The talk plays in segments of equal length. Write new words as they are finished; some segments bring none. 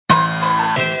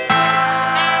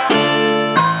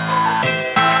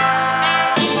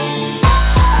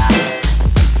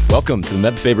Welcome to the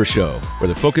Meb Faber Show, where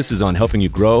the focus is on helping you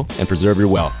grow and preserve your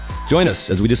wealth. Join us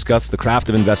as we discuss the craft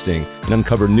of investing and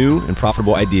uncover new and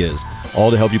profitable ideas, all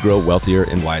to help you grow wealthier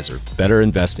and wiser. Better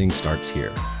investing starts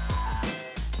here.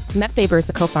 Meb Faber is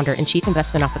the co-founder and chief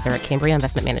investment officer at Cambria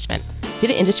Investment Management. Due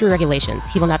to industry regulations,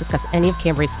 he will not discuss any of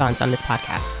Cambria's funds on this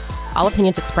podcast. All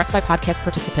opinions expressed by podcast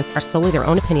participants are solely their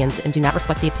own opinions and do not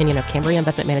reflect the opinion of Cambria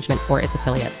Investment Management or its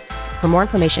affiliates. For more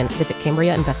information, visit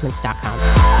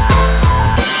CambriaInvestments.com.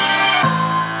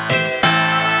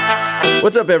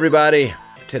 What's up, everybody?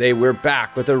 Today we're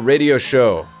back with a radio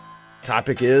show.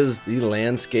 Topic is the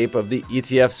landscape of the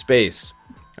ETF space.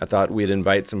 I thought we'd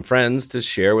invite some friends to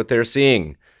share what they're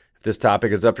seeing. If this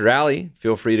topic is up your alley,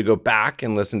 feel free to go back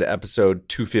and listen to episode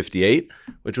 258,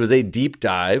 which was a deep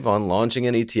dive on launching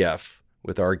an ETF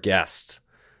with our guests.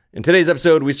 In today's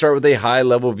episode, we start with a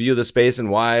high-level view of the space and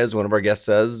why, as one of our guests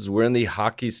says, we're in the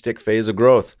hockey stick phase of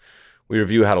growth. We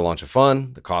review how to launch a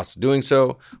fund, the cost of doing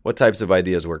so, what types of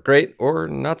ideas work great or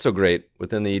not so great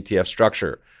within the ETF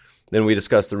structure. Then we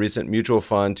discuss the recent mutual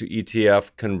fund to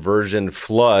ETF conversion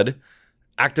flood,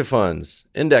 active funds,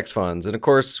 index funds, and of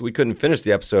course, we couldn't finish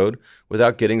the episode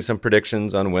without getting some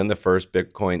predictions on when the first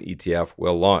Bitcoin ETF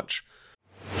will launch.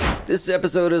 This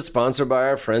episode is sponsored by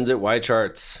our friends at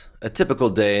YCharts. A typical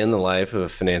day in the life of a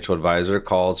financial advisor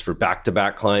calls for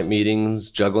back-to-back client meetings,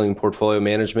 juggling portfolio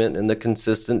management, and the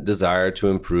consistent desire to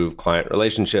improve client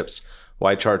relationships.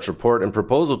 YCharts report and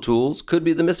proposal tools could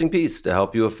be the missing piece to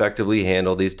help you effectively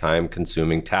handle these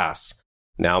time-consuming tasks.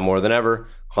 Now more than ever,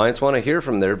 clients want to hear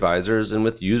from their advisors, and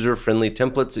with user-friendly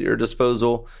templates at your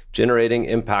disposal, generating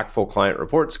impactful client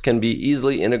reports can be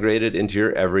easily integrated into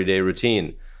your everyday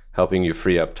routine, helping you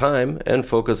free up time and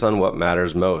focus on what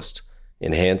matters most,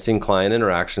 enhancing client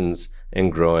interactions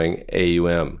and growing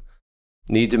AUM.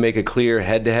 Need to make a clear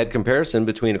head-to-head comparison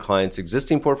between a client's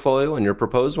existing portfolio and your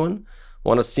proposed one?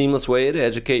 Want a seamless way to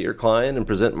educate your client and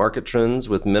present market trends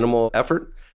with minimal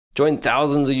effort? Join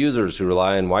thousands of users who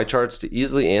rely on YCharts to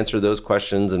easily answer those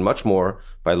questions and much more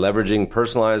by leveraging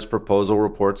personalized proposal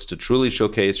reports to truly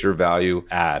showcase your value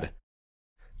add.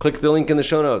 Click the link in the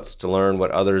show notes to learn what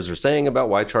others are saying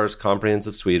about YChart's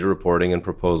comprehensive suite of reporting and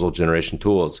proposal generation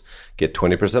tools. Get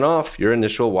 20% off your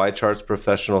initial YCharts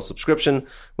professional subscription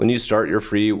when you start your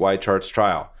free YCharts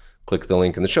trial. Click the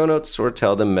link in the show notes or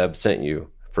tell them Meb sent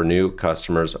you, for new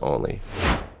customers only.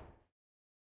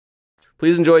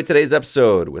 Please enjoy today's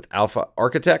episode with Alpha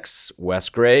Architects, Wes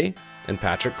Gray, and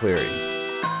Patrick Cleary.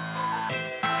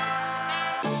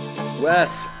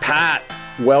 Wes, Pat,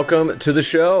 welcome to the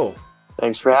show.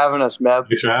 Thanks for having us, Meb.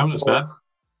 Thanks for having us, Meb.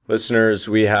 Listeners,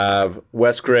 we have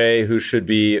Wes Gray, who should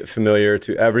be familiar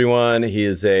to everyone. He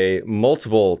is a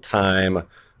multiple-time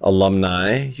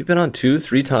alumni. You've been on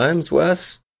 2-3 times,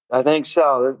 Wes? I think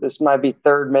so. This might be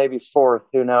third, maybe fourth.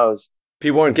 Who knows?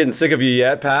 People aren't getting sick of you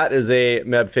yet. Pat is a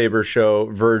Meb Faber Show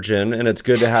virgin, and it's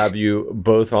good to have you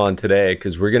both on today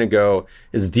because we're going to go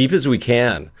as deep as we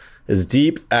can, as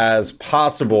deep as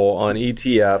possible on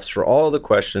ETFs for all the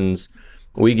questions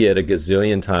we get a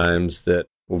gazillion times that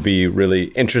will be really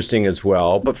interesting as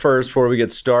well. But first, before we get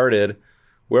started,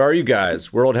 where are you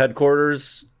guys? World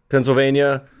headquarters,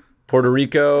 Pennsylvania, Puerto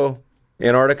Rico,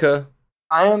 Antarctica?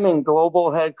 I am in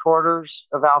global headquarters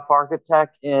of Alpha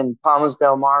Architect in Palmas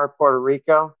del Mar, Puerto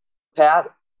Rico. Pat?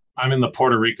 I'm in the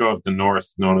Puerto Rico of the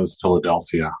North, known as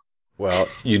Philadelphia. Well,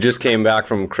 you just came back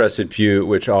from Crested Butte,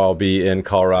 which I'll be in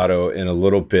Colorado in a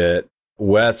little bit.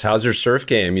 Wes, how's your surf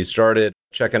game? You started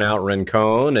checking out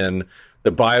Rincon and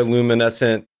the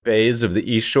bioluminescent bays of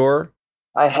the East Shore?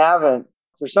 I haven't.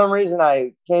 For some reason,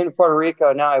 I came to Puerto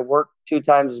Rico. Now I work 2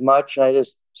 times as much, and I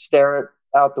just stare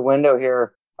out the window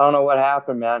here. I don't know what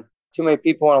happened, man. Too many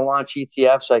people want to launch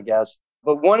ETFs, I guess.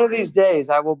 But one of these days,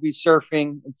 I will be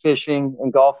surfing and fishing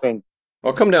and golfing.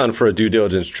 I'll come down for a due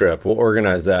diligence trip. We'll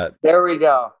organize that. There we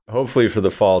go. Hopefully for the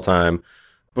fall time.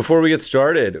 Before we get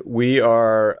started, we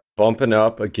are bumping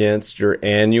up against your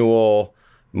annual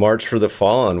March for the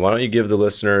Fallen. Why don't you give the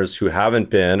listeners who haven't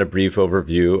been a brief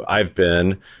overview? I've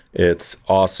been. It's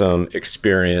awesome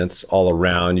experience all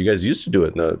around. You guys used to do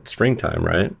it in the springtime,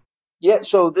 right? Yeah,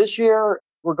 so this year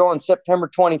we're going September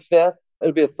 25th.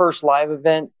 It'll be the first live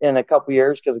event in a couple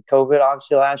years because of COVID,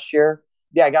 obviously, last year.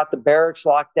 Yeah, I got the barracks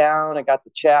locked down. I got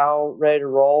the chow ready to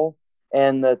roll.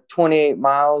 And the 28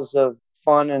 miles of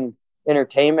fun and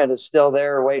entertainment is still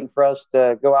there waiting for us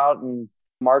to go out and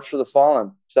march for the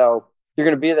fallen. So you're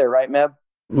going to be there, right, Meb?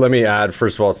 Let me add,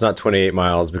 first of all, it's not 28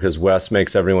 miles because Wes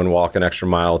makes everyone walk an extra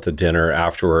mile to dinner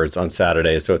afterwards on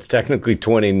Saturday. So it's technically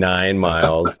 29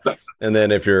 miles. And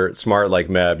then if you're smart like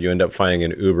Meb, you end up finding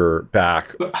an Uber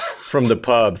back from the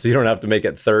pub. So you don't have to make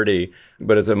it 30.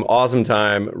 But it's an awesome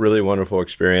time, really wonderful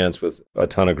experience with a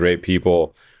ton of great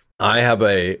people. I have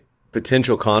a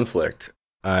potential conflict.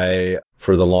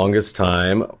 For the longest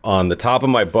time, on the top of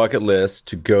my bucket list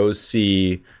to go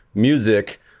see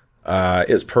music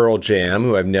is Pearl Jam,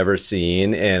 who I've never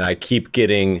seen. And I keep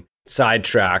getting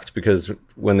sidetracked because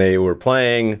when they were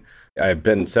playing, I've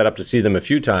been set up to see them a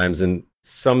few times, and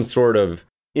some sort of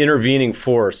intervening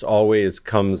force always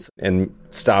comes and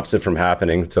stops it from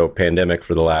happening. So pandemic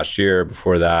for the last year,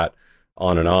 before that,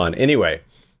 on and on. Anyway,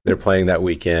 they're playing that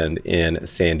weekend in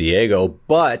San Diego,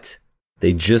 but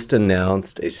they just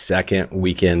announced a second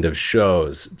weekend of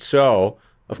shows. So,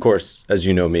 of course, as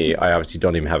you know me, I obviously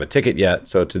don't even have a ticket yet.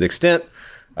 So to the extent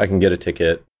I can get a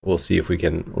ticket, we'll see if we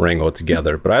can wrangle it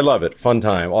together. But I love it. Fun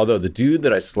time. Although the dude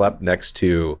that I slept next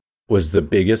to was the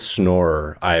biggest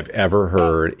snorer I've ever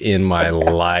heard in my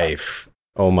life.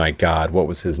 Oh my God, what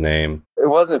was his name? It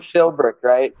wasn't Philbrick,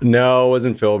 right? No, it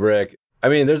wasn't Philbrick. I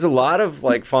mean, there's a lot of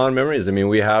like fond memories. I mean,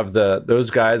 we have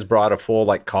those guys brought a full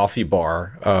like coffee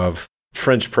bar of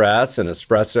French press and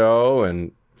espresso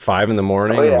and 5 a.m.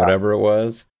 or whatever it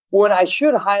was. Well, I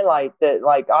should highlight that,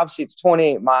 like, obviously it's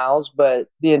 28 miles, but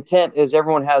the intent is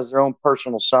everyone has their own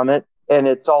personal summit, and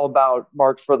it's all about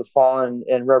March for the Fallen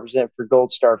and represent for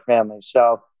Gold Star families.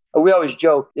 So we always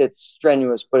joke it's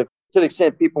strenuous, but if, to the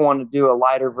extent people want to do a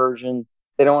lighter version,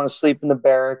 they don't want to sleep in the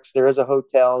barracks. There is a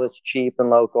hotel that's cheap and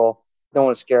local. Don't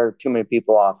want to scare too many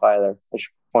people off either. I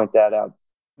should point that out.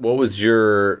 What was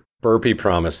your burpee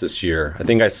promise this year? I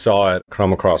think I saw it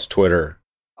come across Twitter.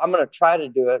 I'm going to try to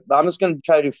do it, but I'm just going to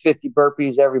try to do 50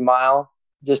 burpees every mile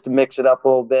just to mix it up a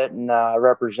little bit and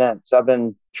represent. So I've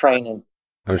been training.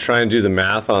 I'm trying to do the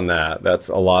math on that. That's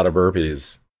a lot of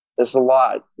burpees. That's a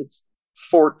lot. It's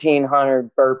 1,400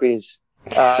 burpees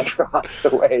across the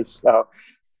way. So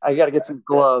I got to get some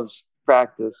gloves,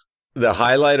 practice. The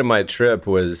highlight of my trip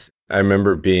was I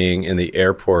remember being in the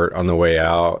airport on the way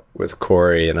out with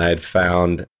Corey, and I had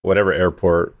found whatever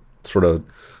airport, sort of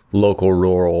local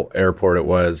rural airport it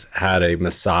was, had a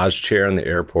massage chair in the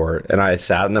airport. And I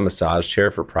sat in the massage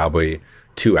chair for probably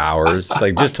 2 hours,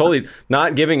 like just totally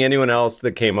not giving anyone else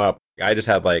that came up. I just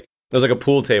had like, there was like a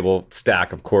pool table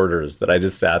stack of quarters that I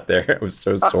just sat there. I was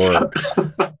so sore.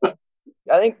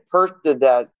 I think Perth did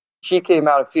that. She came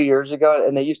out a few years ago,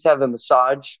 and they used to have the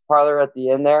massage parlor at the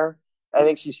end there. I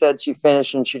think she said she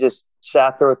finished and she just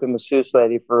sat there with the masseuse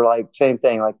lady for like, same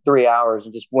thing, like 3 hours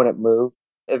and just wouldn't move.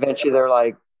 Eventually they're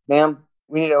like, ma'am,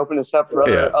 we need to open this up for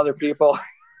other people.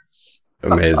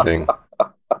 Amazing.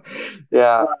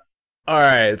 Yeah. All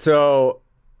right. So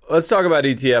let's talk about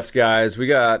ETFs, guys. We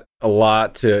got a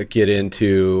lot to get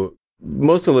into.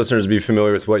 Most of the listeners will be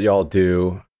familiar with what y'all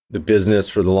do. The business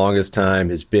for the longest time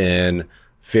has been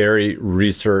very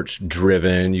research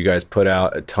driven. You guys put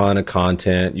out a ton of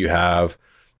content. You have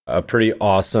a pretty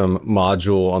awesome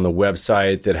module on the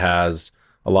website that has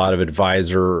a lot of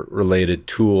advisor related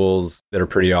tools that are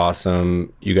pretty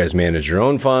awesome. You guys manage your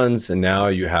own funds, and now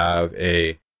you have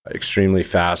a extremely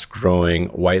fast growing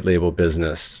white label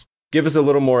business. Give us a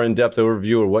little more in-depth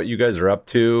overview of what you guys are up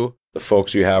to, the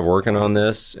folks you have working on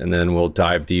this, and then we'll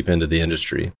dive deep into the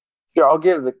industry. Sure, I'll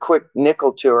give the quick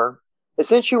nickel tour.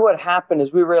 Essentially what happened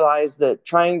is we realized that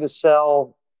trying to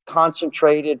sell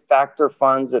concentrated factor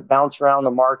funds that bounce around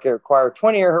the market, require a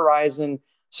 20-year horizon,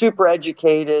 super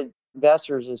educated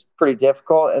investors is pretty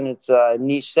difficult, and it's a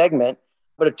niche segment.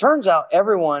 But it turns out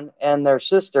everyone and their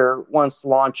sister wants to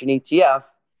launch an ETF.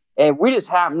 And we just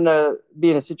happen to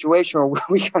be in a situation where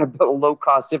we kind of built a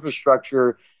low-cost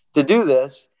infrastructure to do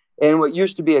this. And what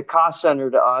used to be a cost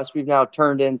center to us, we've now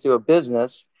turned into a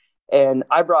business. And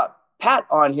I brought Pat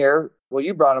on here. Well,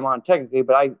 you brought him on technically,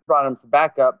 but I brought him for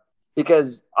backup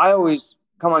because I always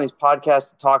come on these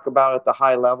podcasts to talk about at the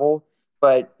high level,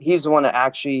 but he's the one that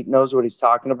actually knows what he's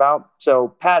talking about.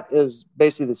 So Pat is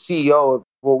basically the CEO of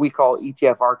what we call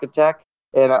ETF Architect.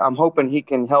 And I'm hoping he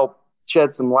can help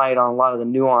shed some light on a lot of the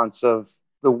nuance of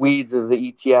the weeds of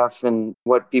the ETF and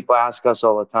what people ask us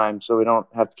all the time, so we don't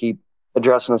have to keep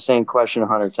addressing the same question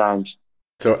 100 times.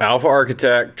 So Alpha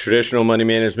Architect, traditional money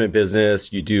management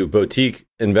business. You do boutique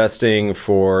investing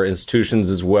for institutions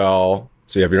as well.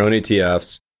 So you have your own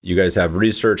ETFs. You guys have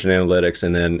research and analytics,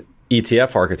 and then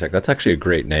ETF Architect. That's actually a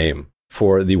great name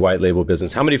for the white label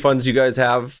business. How many funds do you guys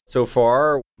have so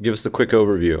far? Give us a quick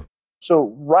overview.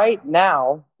 So right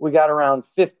now we got around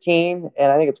 15,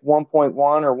 and I think it's 1.1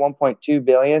 or 1.2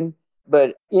 billion.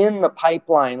 But in the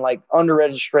pipeline, like under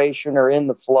registration or in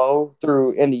the flow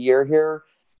through end of year here,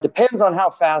 depends on how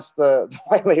fast the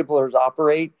white labelers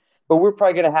operate. But we're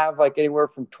probably going to have like anywhere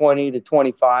from 20 to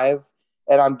 25.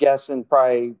 And I'm guessing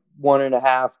probably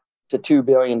 $1.5 to $2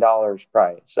 billion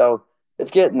probably. So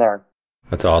it's getting there.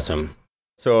 That's awesome.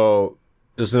 So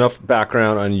just enough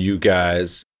background on you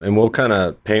guys, and we'll kind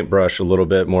of paintbrush a little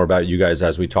bit more about you guys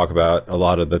as we talk about a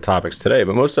lot of the topics today.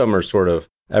 But most of them are sort of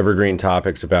evergreen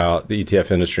topics about the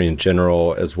ETF industry in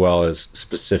general, as well as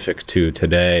specific to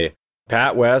today.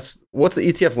 Pat, Wes, what's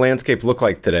the ETF landscape look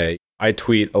like today? I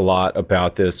tweet a lot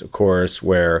about this, of course,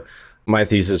 where my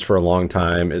thesis for a long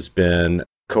time has been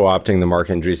co-opting the Mark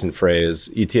Andreessen phrase,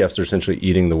 ETFs are essentially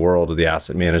eating the world of the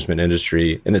asset management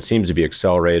industry, and it seems to be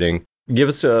accelerating. Give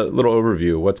us a little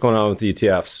overview. What's going on with the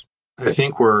ETFs? I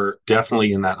think we're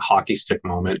definitely in that hockey stick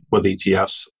moment with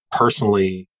ETFs.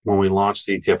 Personally, when we launched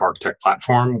the ETF Architect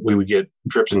platform, we would get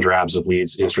drips and drabs of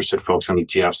leads, interested folks on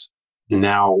ETFs.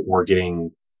 Now we're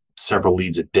getting several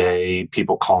leads a day,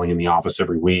 people calling in the office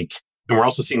every week. And we're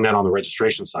also seeing that on the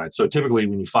registration side. So typically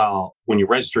when you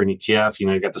register an ETF,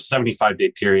 you got the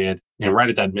 75-day period, and right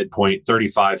at that midpoint,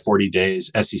 35, 40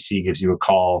 days, SEC gives you a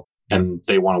call and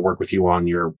they want to work with you on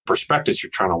your prospectus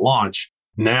you're trying to launch.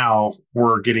 Now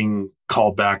we're getting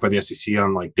called back by the SEC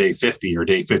on like day 50 or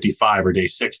day 55 or day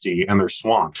 60, and they're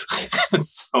swamped.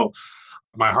 So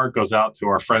my heart goes out to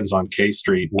our friends on K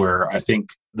Street, where I think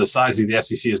the size of the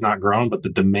SEC has not grown, but the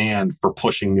demand for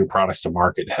pushing new products to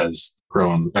market has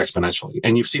grown exponentially.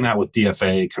 And you've seen that with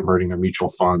DFA converting their mutual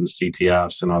funds to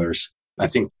ETFs and others. I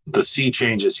think the sea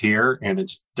change is here, and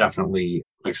it's definitely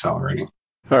accelerating.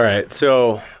 All right.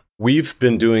 So we've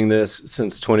been doing this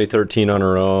since 2013 on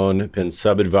our own, been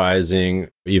sub-advising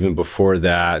even before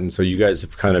that. And so you guys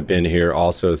have kind of been here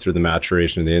also through the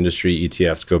maturation of the industry.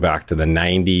 ETFs go back to the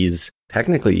 90s,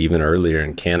 technically even earlier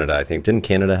in Canada. I think, didn't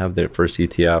Canada have their first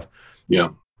ETF? Yeah.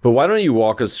 But why don't you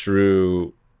walk us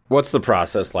through what's the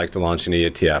process like to launch an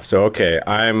ETF? So, okay,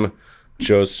 I'm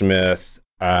Joe Smith.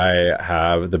 I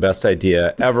have the best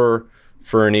idea ever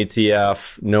for an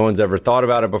ETF. No one's ever thought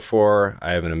about it before.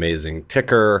 I have an amazing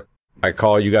ticker. I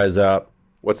call you guys up.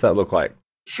 What's that look like?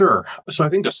 Sure. So I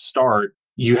think to start,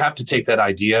 you have to take that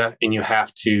idea and you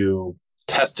have to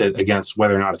test it against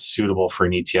whether or not it's suitable for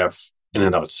an ETF in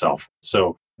and of itself.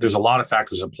 So there's a lot of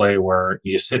factors at play where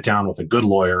you sit down with a good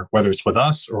lawyer, whether it's with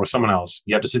us or with someone else.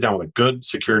 You have to sit down with a good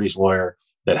securities lawyer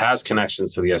that has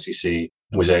connections to the SEC. And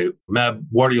we say, Meb,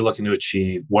 what are you looking to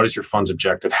achieve? What is your fund's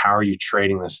objective? How are you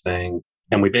trading this thing?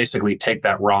 And we basically take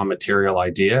that raw material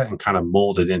idea and kind of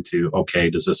mold it into, okay,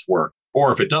 does this work?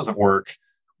 Or if it doesn't work,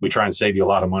 we try and save you a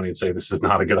lot of money and say, this is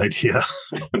not a good idea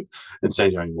and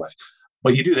send you anyway.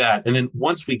 But you do that. And then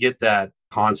once we get that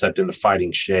concept into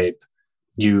fighting shape,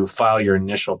 you file your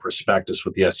initial prospectus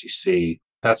with the SEC.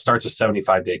 That starts a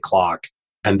 75-day clock.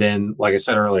 And then, like I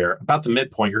said earlier, about the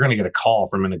midpoint, you're going to get a call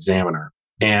from an examiner.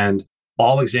 And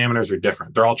all examiners are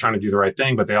different. They're all trying to do the right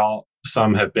thing, but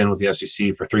some have been with the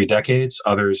SEC for 3 decades.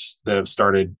 Others have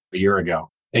started a year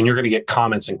ago. And you're going to get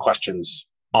comments and questions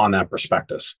on that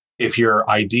prospectus. If your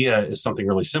idea is something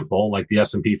really simple, like the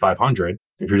S&P 500,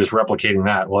 if you're just replicating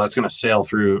that, well, that's going to sail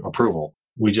through approval.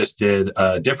 We just did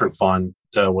a different fund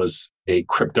that was a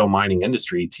crypto mining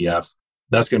industry ETF.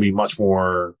 That's going to be much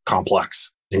more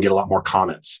complex and get a lot more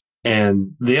comments.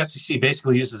 And the SEC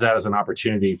basically uses that as an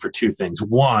opportunity for 2 things.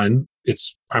 One,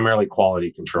 it's primarily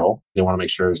quality control. They want to make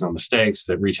sure there's no mistakes,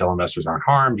 that retail investors aren't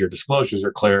harmed, your disclosures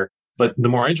are clear. But the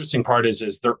more interesting part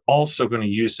is they're also going to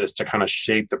use this to kind of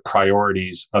shape the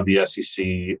priorities of the SEC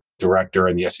director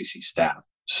and the SEC staff.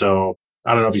 So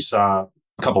I don't know if you saw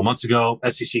a couple of months ago,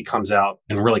 SEC comes out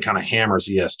and really kind of hammers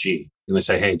ESG. And they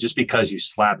say, hey, just because you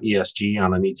slap ESG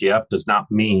on an ETF does not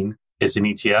mean it's an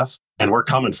ETF, and we're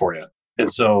coming for you.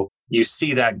 And so you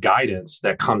see that guidance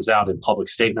that comes out in public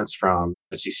statements from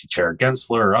SEC Chair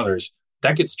Gensler or others,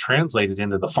 that gets translated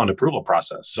into the fund approval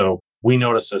process. So we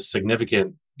notice a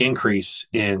significant increase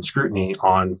in scrutiny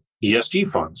on ESG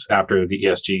funds after the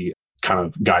ESG kind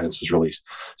of guidance was released.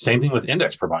 Same thing with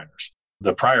index providers.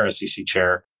 The prior SEC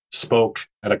chair spoke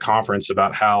at a conference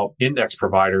about how index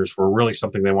providers were really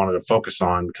something they wanted to focus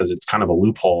on because it's kind of a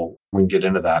loophole. We can get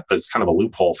into that, but it's kind of a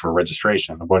loophole for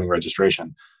registration, avoiding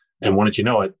registration. And wouldn't you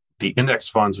know it, the index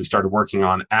funds we started working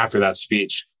on after that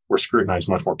speech were scrutinized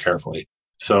much more carefully.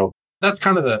 So that's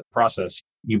kind of the process.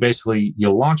 You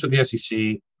launch with the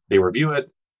SEC, they review it,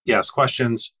 you ask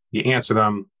questions, you answer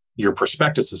them, your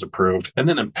prospectus is approved. And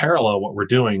then in parallel, what we're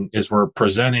doing is we're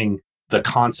presenting the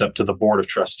concept to the board of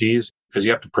trustees because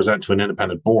you have to present to an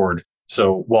independent board.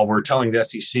 So while we're telling the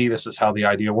SEC, this is how the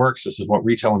idea works, this is what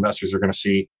retail investors are going to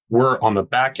see, we're on the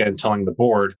back end telling the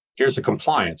board, Here's the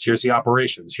compliance. Here's the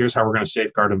operations. Here's how we're going to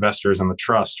safeguard investors and the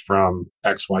trust from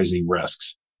XYZ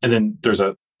risks. And then there's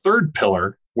a third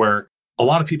pillar where a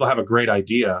lot of people have a great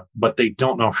idea, but they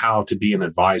don't know how to be an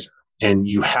advisor. And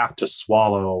you have to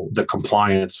swallow the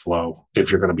compliance flow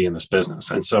if you're going to be in this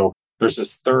business. And so there's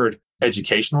this third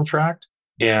educational tract.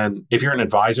 And if you're an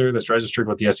advisor that's registered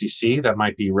with the SEC, that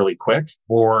might be really quick.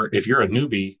 Or if you're a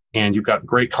newbie and you've got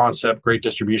great concept, great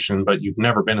distribution, but you've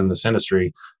never been in this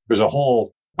industry, there's a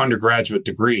whole undergraduate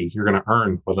degree you're going to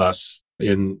earn with us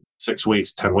in 6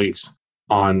 weeks, 10 weeks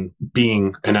on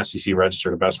being an SEC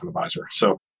registered investment advisor.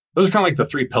 So those are kind of like the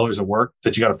three pillars of work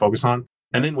that you got to focus on.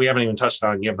 And then we haven't even touched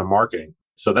on, you have the marketing.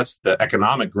 So that's the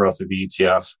economic growth of the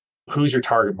ETF. Who's your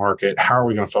target market? How are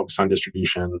we going to focus on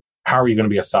distribution? How are you going to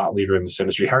be a thought leader in this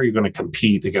industry? How are you going to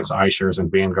compete against iShares and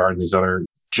Vanguard and these other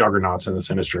juggernauts in this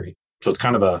industry? So it's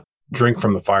kind of a drink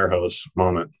from the fire hose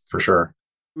moment for sure.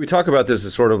 We talk about this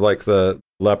as sort of like the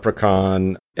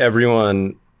leprechaun.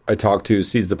 Everyone I talk to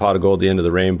sees the pot of gold at the end of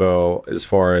the rainbow as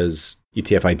far as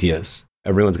ETF ideas.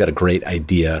 Everyone's got a great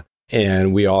idea.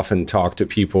 And we often talk to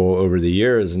people over the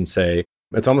years and say,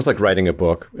 it's almost like writing a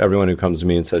book. Everyone who comes to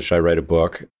me and says, should I write a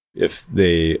book? If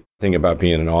they think about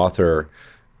being an author,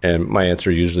 and my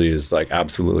answer usually is like,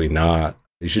 absolutely not.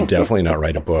 You should definitely not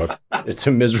write a book. It's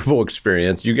a miserable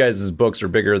experience. You guys' books are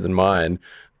bigger than mine.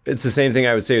 It's the same thing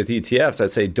I would say with ETFs. I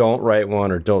say, don't write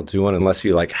one or don't do one unless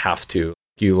you like have to.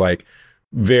 You like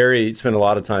spend a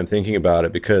lot of time thinking about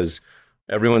it because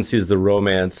everyone sees the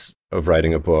romance of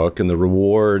writing a book and the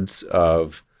rewards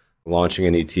of launching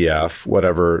an ETF,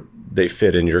 whatever they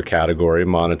fit in your category,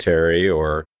 monetary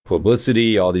or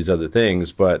publicity, all these other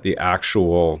things. But the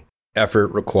actual effort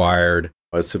required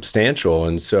was substantial.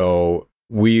 And so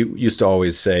we used to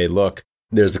always say, look,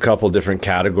 there's a couple different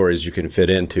categories you can fit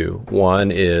into.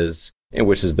 One is, and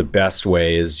which is the best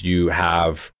way, is you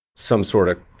have some sort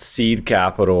of seed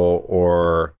capital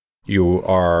or you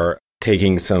are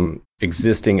taking some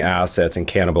existing assets and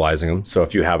cannibalizing them. So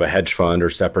if you have a hedge fund or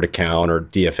separate account or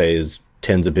DFAs,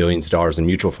 tens of billions of dollars in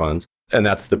mutual funds, and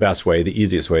that's the best way, the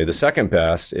easiest way. The second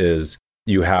best is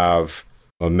you have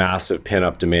a massive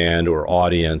pin-up demand or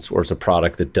audience, or it's a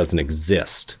product that doesn't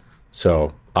exist.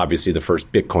 So obviously the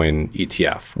first Bitcoin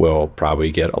ETF will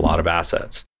probably get a lot of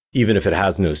assets, even if it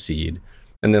has no seed.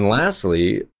 And then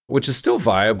lastly, which is still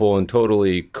viable and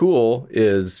totally cool,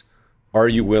 is are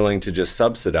you willing to just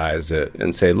subsidize it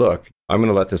and say, look, I'm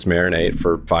going to let this marinate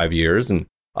for 5 years and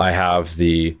I have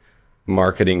the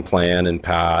marketing plan and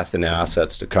path and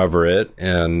assets to cover it.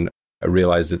 And I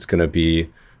realize it's going to be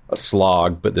a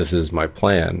slog, but this is my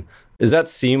plan. Does that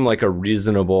seem like a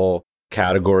reasonable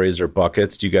categories or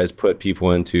buckets? Do you guys put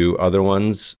people into other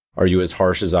ones? Are you as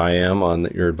harsh as I am on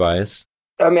your advice?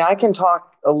 I mean, I can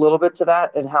talk a little bit to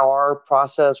that and how our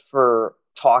process for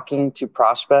talking to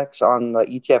prospects on the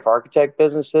ETF Architect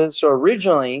business is. So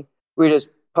originally, we just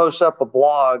post up a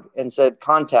blog and said,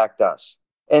 contact us.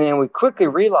 And then we quickly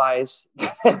realized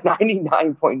that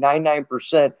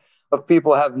 99.99% of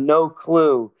people have no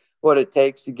clue what it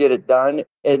takes to get it done.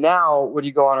 And now when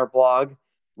you go on our blog,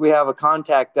 we have a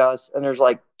contact us and there's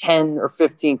like 10 or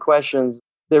 15 questions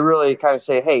that really kind of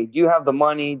say, hey, do you have the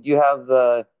money? Do you have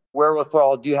the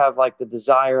wherewithal? Do you have like the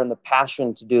desire and the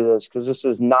passion to do this? Because this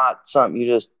is not something you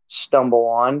just stumble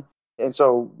on. And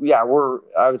so, yeah,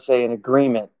 I would say, in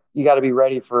agreement. You got to be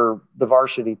ready for the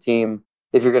varsity team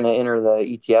if you're going to enter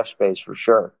the ETF space for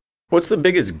sure. What's the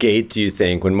biggest gate, do you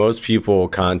think, when most people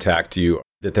contact you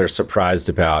that they're surprised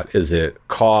about? Is it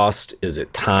cost? Is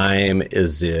it time?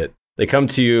 Is it they come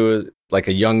to you like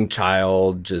a young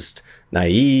child, just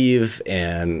naive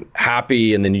and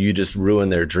happy, and then you just ruin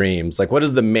their dreams? Like, what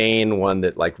is the main one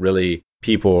that like really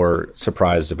people are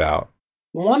surprised about?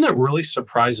 One that really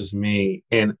surprises me,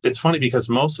 and it's funny because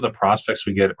most of the prospects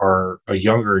we get are a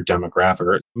younger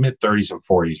demographic, mid-30s and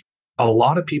 40s. A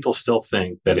lot of people still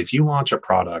think that if you launch a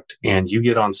product and you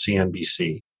get on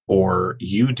CNBC or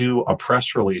you do a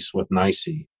press release with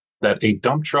NYSE, that a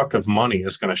dump truck of money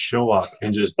is going to show up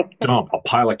and just dump a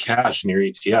pile of cash in your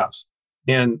ETFs.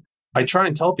 And I try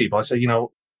and tell people, I say,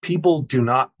 people do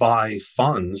not buy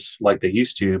funds like they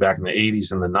used to back in the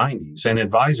 80s and the 90s. And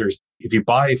advisors, if you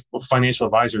buy financial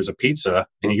advisors a pizza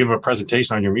and you give them a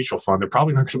presentation on your mutual fund, they're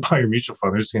probably not going to buy your mutual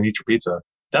fund. They're just going to eat your pizza.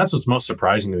 That's what's most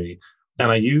surprising to me.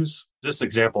 And I use this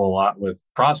example a lot with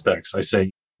prospects. I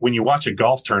say, when you watch a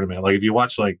golf tournament, like if you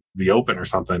watch like the Open or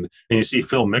something, and you see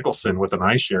Phil Mickelson with an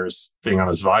iShares thing on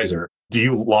his visor, do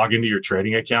you log into your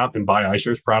trading account and buy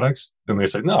iShares products? And they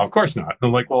say, no, of course not. And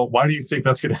I'm like, well, why do you think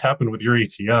that's going to happen with your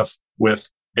ETF with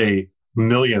a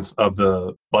millionth of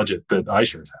the budget that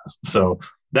iShares has? So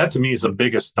That to me is the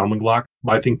biggest stumbling block.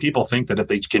 I think people think that if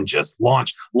they can just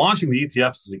launching the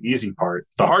ETFs is the easy part.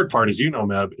 The hard part, as you know,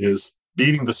 Meb, is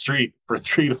beating the street for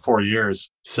 3 to 4 years,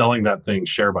 selling that thing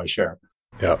share by share.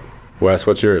 Yep. Wes,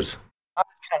 what's yours? I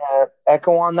kind of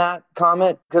echo on that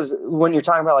comment, because when you're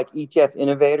talking about like ETF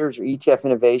innovators or ETF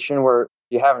innovation where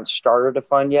you haven't started a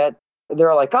fund yet,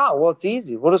 they're like, oh, well, it's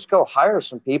easy. We'll just go hire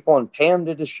some people and pay them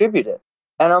to distribute it.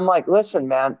 And I'm like, listen,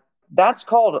 man, that's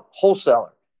called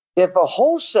wholesaler. If a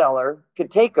wholesaler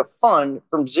could take a fund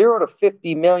from $0 to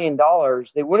 $50 million,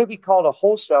 they wouldn't be called a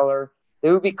wholesaler.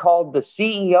 They would be called the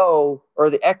CEO or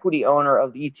the equity owner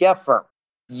of the ETF firm.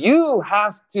 You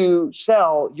have to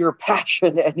sell your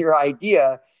passion and your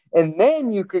idea, and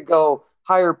then you could go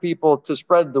hire people to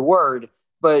spread the word.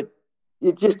 But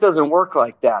it just doesn't work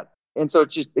like that. And so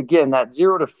it's just, again, that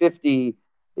 0 to 50,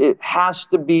 it has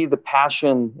to be the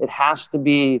passion. It has to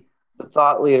be the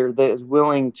thought leader that is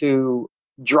willing to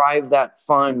drive that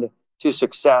fund to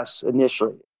success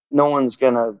initially. No one's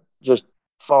going to just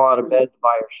fall out of bed to buy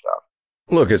your stuff.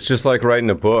 Look, it's just like writing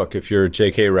a book. If you're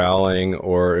J.K. Rowling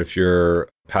or if you're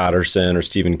Patterson or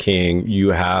Stephen King, you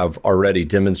have already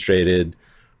demonstrated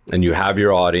and you have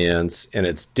your audience, and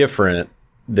it's different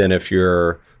than if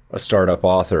you're a startup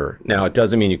author. Now, it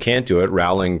doesn't mean you can't do it.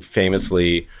 Rowling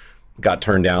famously got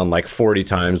turned down like 40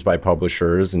 times by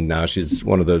publishers, and now she's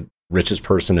one of the richest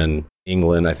person in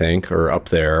England, I think, or up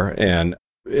there. And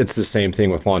it's the same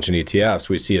thing with launching ETFs.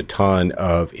 We see a ton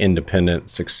of independent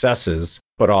successes,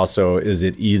 but also, is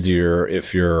it easier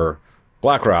if you're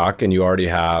BlackRock and you already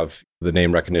have the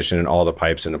name recognition and all the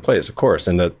pipes into place, of course,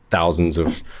 and the thousands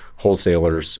of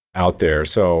wholesalers out there.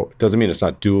 So it doesn't mean it's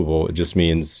not doable. It just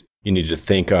means you need to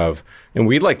think of, and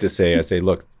we'd like to say, I say,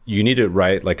 look, you need to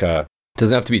write like it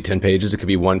doesn't have to be 10 pages. It could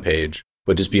be 1 page,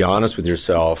 but just be honest with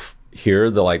yourself. Here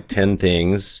are the like 10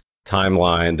 things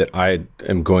timeline that I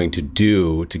am going to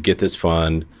do to get this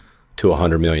fund to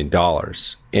 $100 million.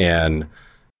 And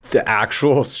the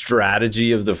actual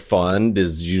strategy of the fund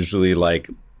is usually like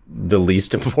the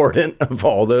least important of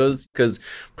all those, because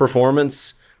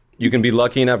performance, you can be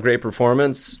lucky and have great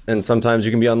performance, and sometimes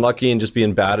you can be unlucky and just be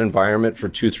in bad environment for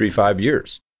 2, 3, 5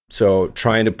 years. So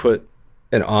trying to put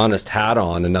an honest hat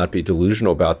on and not be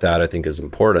delusional about that, I think, is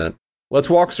important. Let's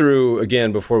walk through,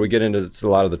 again, before we get into a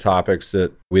lot of the topics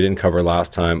that we didn't cover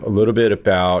last time, a little bit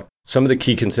about some of the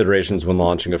key considerations when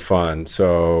launching a fund.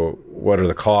 So what are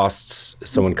the costs? If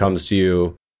someone comes to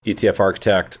you, ETF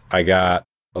architect, I got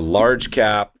a large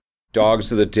cap,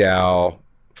 dogs of the Dow,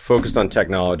 focused on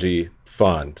technology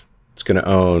fund. It's going to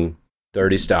own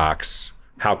 30 stocks.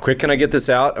 How quick can I get this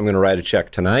out? I'm going to write a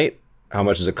check tonight. How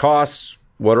much does it cost?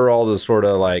 What are all the sort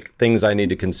of like things I need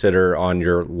to consider on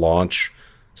your launch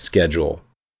schedule?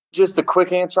 Just a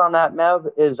quick answer on that, Mev,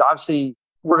 is obviously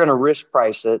we're going to risk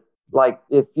price it. Like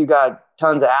if you got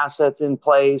tons of assets in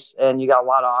place and you got a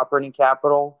lot of operating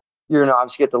capital, you're going to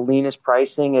obviously get the leanest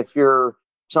pricing. If you're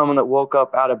someone that woke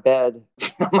up out of bed,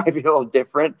 it might be a little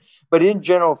different. But in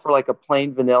general, for like a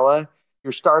plain vanilla,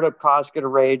 your startup costs going to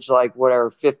range like whatever,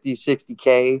 50,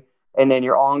 60K. And then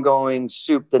your ongoing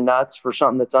soup to nuts for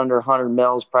something that's under 100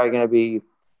 mil is probably going to be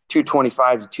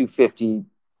 225 to 250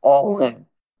 all in.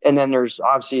 And then there's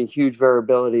obviously a huge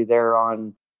variability there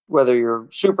on whether you're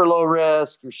super low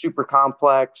risk, you're super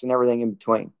complex, and everything in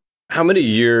between. How many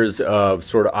years of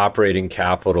sort of operating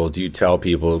capital do you tell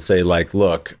people, say like,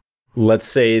 look, let's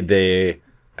say they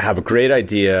have a great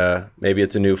idea. Maybe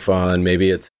it's a new fund.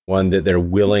 Maybe it's one that they're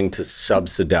willing to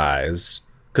subsidize.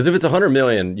 Because if it's 100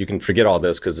 million, you can forget all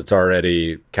this because it's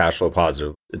already cash flow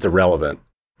positive. It's irrelevant.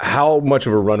 How much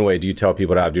of a runway do you tell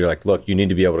people to have? You're like, look, you need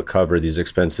to be able to cover these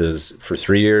expenses for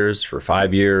 3 years, for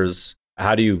 5 years.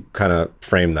 How do you kind of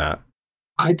frame that?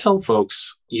 I tell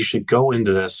folks you should go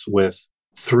into this with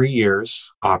 3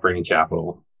 years operating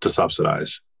capital to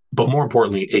subsidize, but more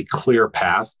importantly, a clear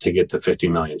path to get to 50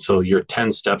 million. So your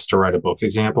 10 steps to write a book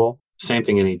example, same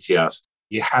thing in ETFs.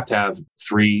 You have to have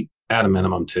 3 at a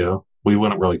minimum 2. We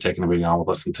wouldn't really take anybody on with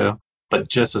less than 2. But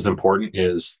just as important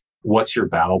is what's your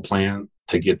battle plan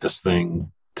to get this thing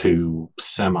to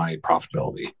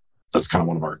semi-profitability? That's kind of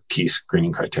one of our key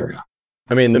screening criteria.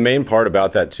 I mean, the main part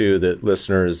about that too, that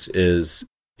listeners, is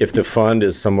if the fund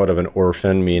is somewhat of an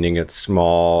orphan, meaning it's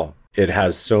small, it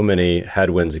has so many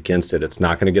headwinds against it. It's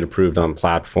not going to get approved on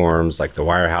platforms like the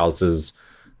wirehouses.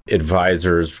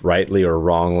 Advisors, rightly or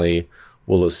wrongly,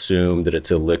 will assume that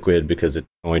it's illiquid because it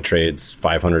only trades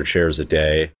 500 shares a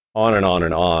day. On and on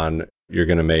and on. You're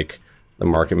going to make the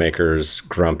market makers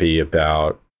grumpy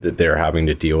about that they're having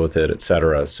to deal with it, et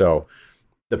cetera. So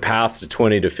the path to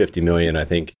 20 to 50 million, I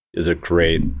think, is a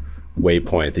great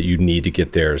waypoint that you need to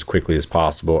get there as quickly as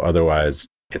possible. Otherwise,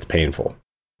 it's painful.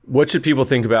 What should people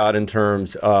think about in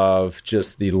terms of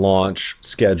just the launch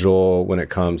schedule when it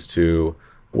comes to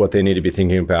what they need to be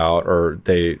thinking about or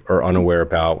they are unaware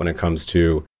about when it comes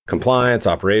to compliance,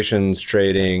 operations,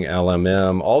 trading,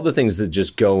 LMM, all the things that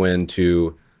just go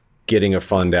into getting a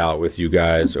fund out with you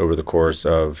guys over the course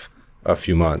of a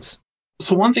few months?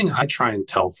 So one thing I try and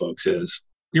tell folks is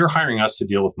you're hiring us to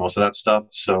deal with most of that stuff.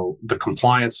 So the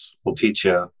compliance will teach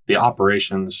you, the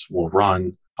operations will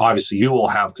run. Obviously, you will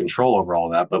have control over all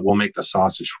that, but we'll make the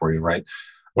sausage for you, right?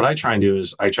 What I try and do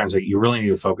is I try and say, you really need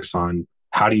to focus on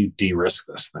how do you de-risk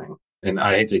this thing? And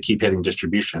I hate to keep hitting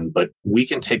distribution, but we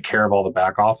can take care of all the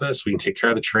back office. We can take care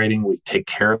of the trading. We take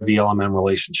care of the LMM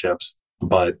relationships.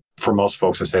 But for most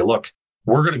folks, I say, look,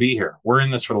 we're going to be here. We're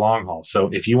in this for the long haul. So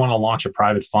if you want to launch a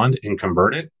private fund and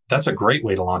convert it, that's a great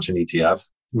way to launch an ETF.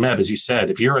 Meb, as you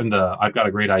said, if you're in I've got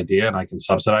a great idea and I can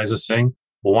subsidize this thing,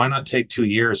 well, why not take 2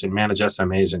 years and manage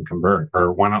SMAs and convert?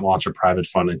 Or why not launch a private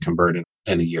fund and convert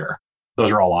in a year?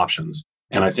 Those are all options.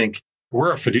 And I think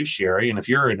we're a fiduciary. And if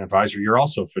you're an advisor, you're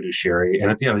also a fiduciary.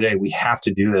 And at the end of the day, we have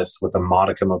to do this with a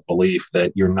modicum of belief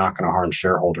that you're not going to harm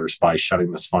shareholders by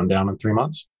shutting this fund down in 3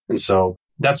 months. And so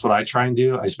that's what I try and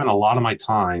do. I spend a lot of my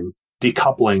time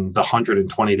decoupling the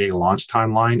 120-day launch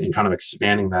timeline and kind of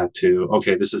expanding that to,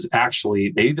 okay,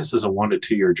 maybe this is a 1 to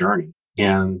 2 year journey.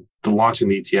 And the launching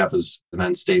the ETF is an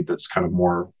end state that's kind of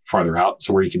more farther out,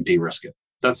 so where you can de-risk it.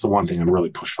 That's the one thing I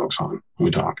really push folks on when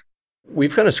we talk.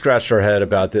 We've kind of scratched our head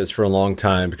about this for a long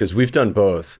time because we've done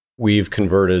both. We've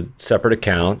converted separate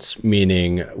accounts,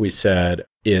 meaning we said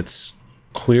it's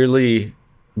clearly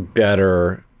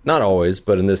better, not always,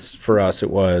 but in this, for us,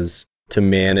 it was to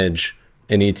manage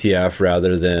an ETF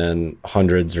rather than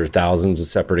hundreds or thousands of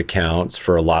separate accounts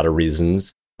for a lot of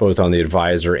reasons, both on the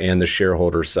advisor and the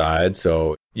shareholder side.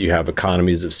 So you have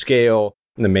economies of scale,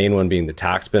 the main one being the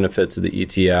tax benefits of the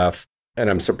ETF. And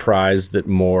I'm surprised that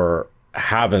more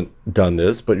haven't done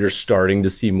this, but you're starting to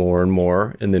see more and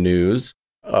more in the news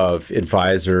of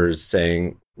advisors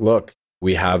saying, look,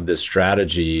 we have this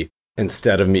strategy.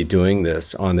 Instead of me doing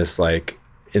this on this like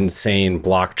insane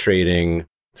block trading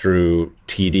through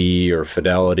TD or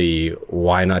Fidelity,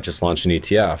 why not just launch an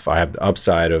ETF? I have the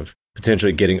upside of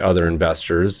potentially getting other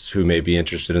investors who may be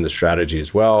interested in the strategy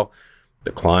as well.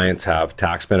 The clients have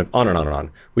tax benefit, on and on and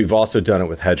on. We've also done it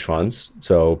with hedge funds.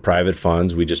 So private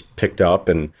funds, we just picked up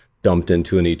and dumped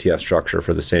into an ETF structure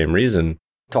for the same reason.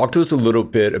 Talk to us a little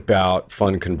bit about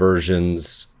fund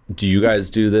conversions. Do you guys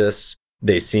do this?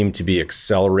 They seem to be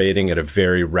accelerating at a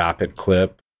very rapid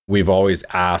clip. We've always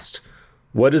asked,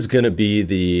 what is going to be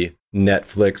the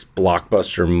Netflix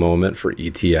blockbuster moment for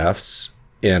ETFs?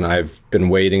 And I've been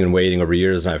waiting and waiting over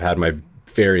years, and I've had my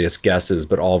various guesses,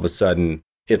 but all of a sudden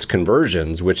it's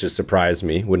conversions, which has surprised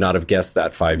me. Would not have guessed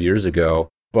that 5 years ago,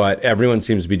 but everyone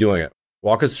seems to be doing it.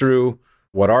 Walk us through,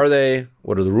 what are they?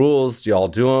 What are the rules? Do y'all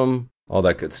do them? All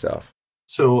that good stuff.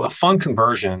 So a fund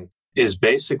conversion is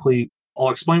basically, I'll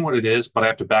explain what it is, but I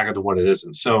have to back up to what it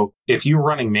isn't. So if you're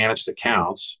running managed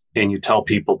accounts and you tell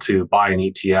people to buy an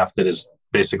ETF that is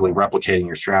basically replicating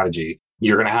your strategy,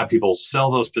 you're going to have people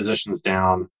sell those positions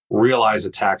down, realize a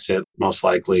tax hit, most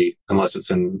likely, unless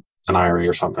it's in an IRA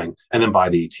or something, and then buy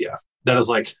the ETF. That is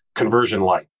like conversion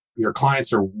light. Your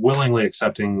clients are willingly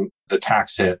accepting the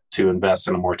tax hit to invest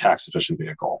in a more tax efficient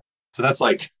vehicle. So that's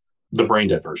like the brain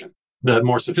dead version. The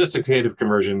more sophisticated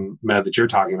conversion method that you're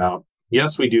talking about,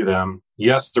 yes, we do them.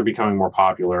 Yes, they're becoming more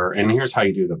popular. And here's how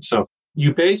you do them. So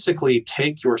you basically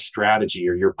take your strategy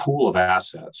or your pool of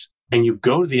assets and you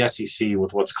go to the SEC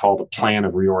with what's called a plan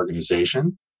of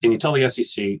reorganization. And you tell the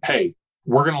SEC, hey,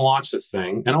 we're going to launch this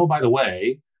thing. And oh, by the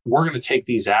way, we're going to take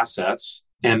these assets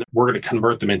and we're going to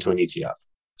convert them into an ETF.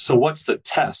 So what's the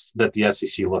test that the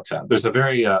SEC looks at? There's a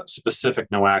very specific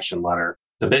no action letter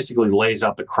that basically lays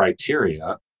out the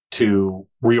criteria to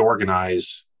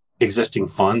reorganize existing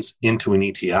funds into an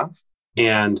ETF.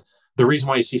 And the reason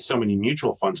why you see so many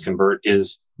mutual funds convert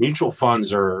is mutual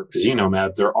funds are, as you know,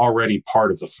 Matt, they're already part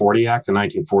of the 40 Act, the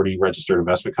 1940 Registered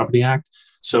Investment Company Act.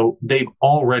 So they've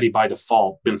already by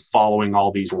default been following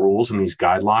all these rules and these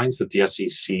guidelines that the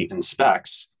SEC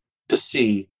inspects to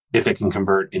see if it can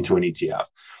convert into an ETF.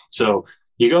 So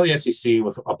you go to the SEC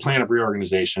with a plan of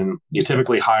reorganization. You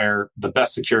typically hire the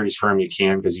best securities firm you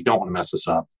can because you don't want to mess this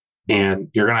up. And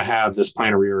you're going to have this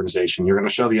plan of reorganization. You're going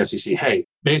to show the SEC, hey,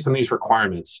 based on these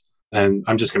requirements, and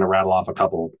I'm just going to rattle off a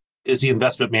couple. Is the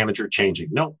investment manager changing?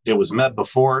 No, it was MEB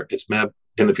before. It's MEB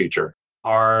in the future.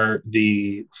 Are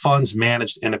the funds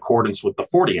managed in accordance with the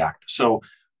 40 Act? So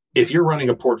if you're running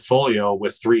a portfolio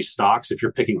with 3 stocks, if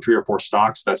you're picking 3 or 4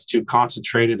 stocks, that's too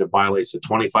concentrated. It violates the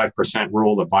 25%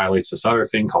 rule. It violates this other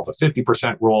thing called the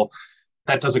 50% rule.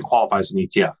 That doesn't qualify as an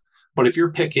ETF. But if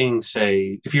you're picking,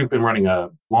 say, if you've been running a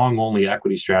long only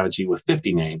equity strategy with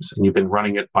 50 names and you've been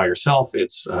running it by yourself,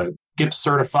 it's GIPS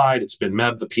certified, it's been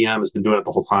MEB, the PM has been doing it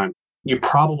the whole time, you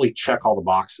probably check all the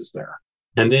boxes there.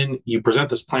 And then you present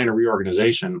this plan of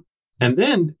reorganization. And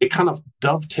then it kind of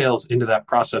dovetails into that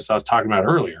process I was talking about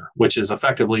earlier, which is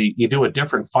effectively you do a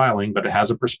different filing, but it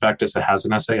has a prospectus, it has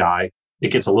an SAI,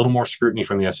 it gets a little more scrutiny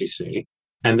from the SEC.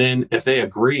 And then if they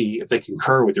agree, if they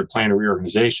concur with your plan of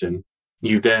reorganization,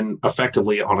 you then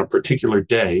effectively on a particular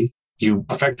day, you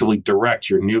effectively direct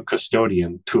your new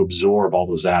custodian to absorb all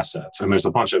those assets. And there's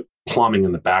a bunch of plumbing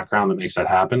in the background that makes that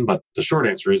happen. But the short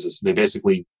answer is they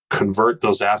basically convert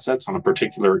those assets on a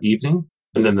particular evening.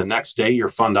 And then the next day, your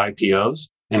fund IPOs.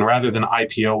 And rather than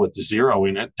IPO with zero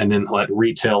in it and then let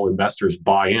retail investors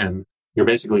buy in, you're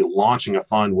basically launching a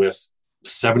fund with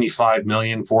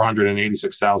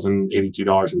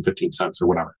 $75,486,082.15 or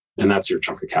whatever. And that's your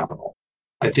chunk of capital.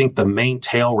 I think the main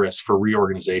tail risk for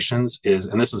reorganizations is,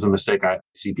 and this is a mistake I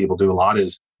see people do a lot,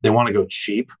 is they want to go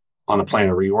cheap on the plan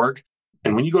of reorg.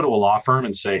 And when you go to a law firm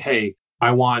and say, hey,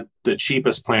 I want the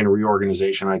cheapest plan of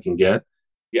reorganization I can get,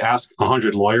 you ask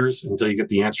 100 lawyers until you get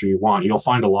the answer you want. You'll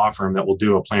find a law firm that will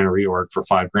do a plan of reorg for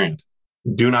 $5,000.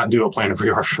 Do not do a plan of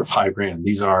reorg for $5,000.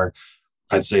 These are,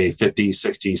 I'd say, $50,000,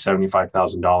 $60,000,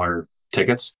 $75,000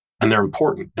 tickets. And they're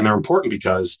important. And they're important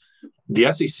because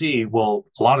the SEC will,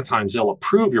 a lot of times, they'll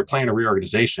approve your plan of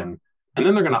reorganization, and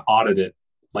then they're going to audit it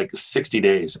like 60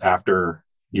 days after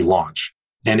you launch.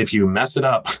 And if you mess it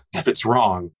up, if it's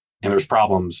wrong and there's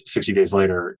problems 60 days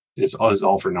later, it's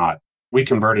all for naught. We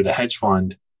converted a hedge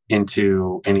fund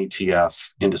into an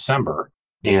ETF in December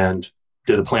and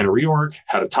did a plan of reorg,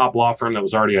 had a top law firm that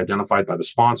was already identified by the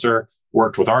sponsor,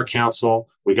 worked with our counsel.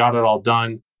 We got it all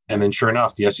done. And then sure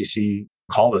enough, the SEC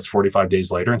called us 45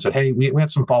 days later and said, hey, we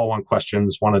had some follow-on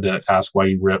questions, wanted to ask why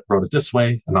you wrote it this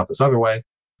way and not this other way.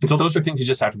 And so those are things you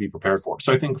just have to be prepared for.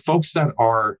 So I think folks that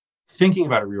are thinking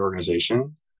about a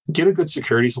reorganization, get a good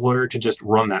securities lawyer to just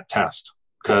run that test.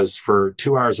 Because for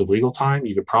 2 hours of legal time,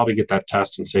 you could probably get that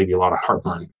test and save you a lot of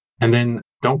heartburn. And then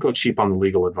don't go cheap on the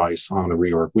legal advice on the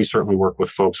reorg. We certainly work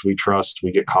with folks we trust,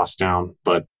 we get costs down,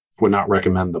 but would not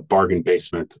recommend the bargain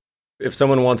basement. If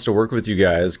someone wants to work with you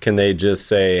guys, can they just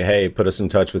say, hey, put us in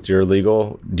touch with your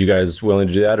legal? Do you guys willing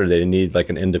to do that? Or do they need like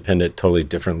an independent, totally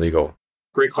different legal?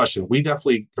 Great question. We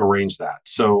definitely arrange that.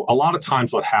 So a lot of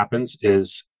times what happens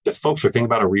is if folks are thinking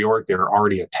about a reorg, they're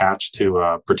already attached to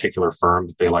a particular firm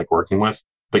that they like working with.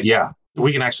 But yeah,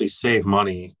 we can actually save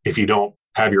money if you don't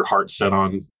have your heart set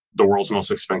on the world's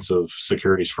most expensive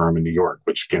securities firm in New York,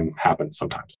 which can happen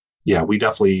sometimes. Yeah, we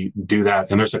definitely do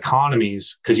that. And there's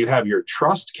economies because you have your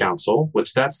trust counsel,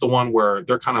 which that's the one where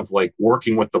they're kind of like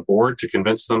working with the board to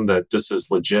convince them that this is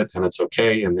legit and it's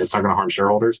okay and it's not going to harm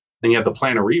shareholders. Then you have the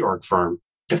plan of reorg firm.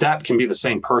 If that can be the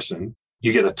same person,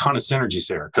 you get a ton of synergies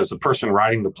there because the person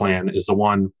writing the plan is the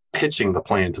one pitching the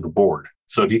plan to the board.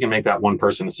 So if you can make that one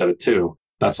person instead of two,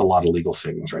 that's a lot of legal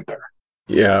savings right there.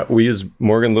 Yeah, we use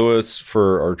Morgan Lewis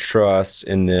for our trust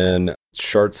and then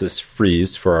Schartz's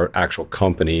Fries for our actual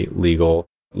company legal.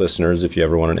 Listeners, if you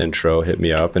ever want an intro, hit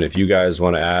me up. And if you guys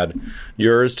want to add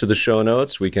yours to the show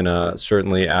notes, we can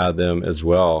certainly add them as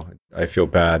well. I feel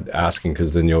bad asking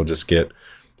because then you'll just get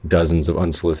dozens of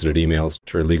unsolicited emails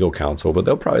to your legal counsel, but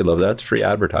they'll probably love that. It's free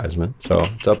advertisement. So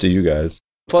it's up to you guys.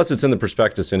 Plus, it's in the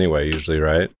prospectus anyway, usually,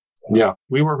 right? Yeah.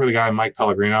 We work with a guy, Mike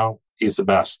Pellegrino. He's the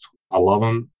best. I love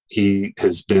him. He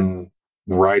has been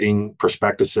writing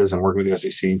prospectuses and working with the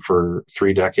SEC for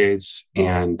 3 decades.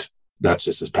 And that's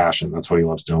just his passion. That's what he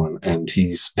loves doing. And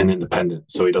he's an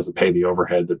independent, so he doesn't pay the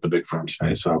overhead that the big firms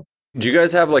pay. So, do you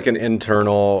guys have like an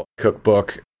internal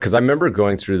cookbook? Because I remember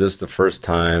going through this the first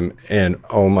time and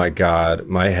oh my God,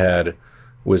 my head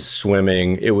was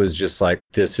swimming. It was just like,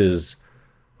 this is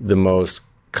the most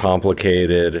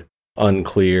complicated,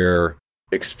 unclear,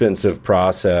 expensive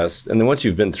process. And then once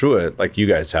you've been through it, like you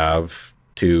guys have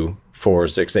 2, 4,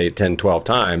 6, 8, 10, 12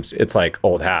 times, it's like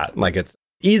old hat. Like it's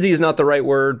easy is not the right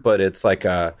word, but it's like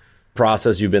a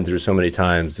process you've been through so many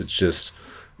times. It's just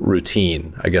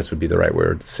routine, I guess would be the right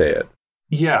word to say it.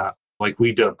 Yeah. Like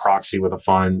we did a proxy with a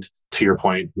fund. To your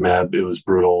point, MEB, it was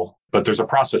brutal, but there's a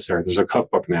process there. There's a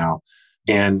cookbook now.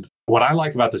 And what I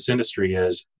like about this industry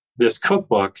is this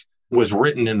cookbook was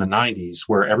written in the 90s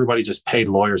where everybody just paid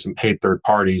lawyers and paid third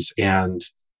parties and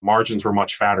margins were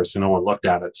much fatter. So no one looked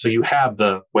at it. So you have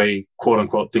the way, quote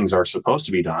unquote, things are supposed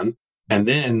to be done. And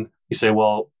then you say,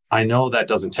 well, I know that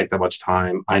doesn't take that much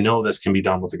time. I know this can be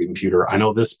done with a computer. I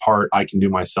know this part I can do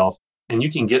myself. And you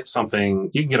can get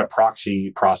a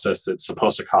proxy process that's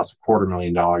supposed to cost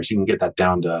 $250,000. You can get that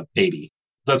down to 80.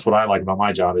 That's what I like about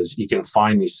my job is you can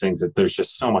find these things that there's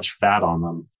just so much fat on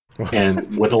them.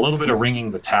 And with a little bit of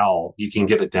wringing the towel, you can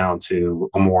get it down to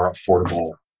a more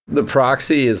affordable. The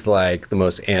proxy is like the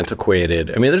most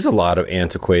antiquated. I mean, there's a lot of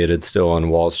antiquated still on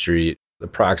Wall Street. The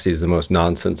proxy is the most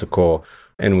nonsensical.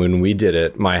 And when we did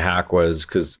it, my hack was,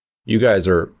 because you guys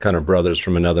are kind of brothers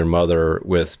from another mother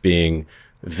with being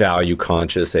value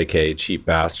conscious, aka cheap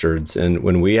bastards. And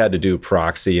when we had to do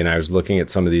proxy and I was looking at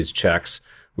some of these checks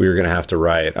we were going to have to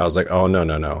write, I was like, oh,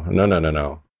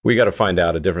 no. We got to find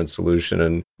out a different solution.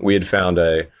 And we had found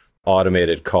a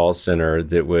automated call center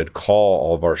that would call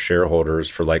all of our shareholders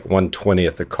for like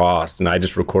 1/20th the cost. And I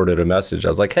just recorded a message. I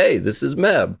was like, hey, this is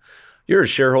Meb. You're a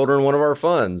shareholder in one of our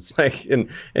funds. And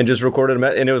just recorded a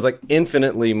message. And it was like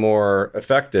infinitely more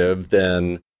effective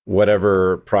than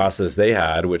whatever process they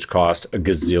had, which cost a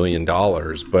gazillion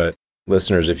dollars. But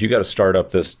listeners, if you got to start up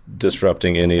this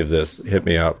disrupting any of this, hit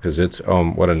me up, because it's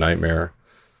what a nightmare.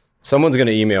 Someone's going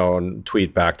to email and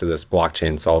tweet back to this,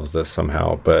 blockchain solves this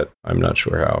somehow, but I'm not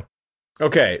sure how.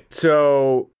 Okay,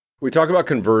 so we talk about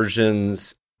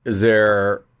conversions.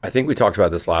 I think we talked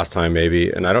about this last time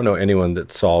maybe, and I don't know anyone that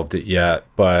solved it yet,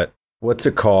 but what's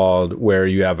it called where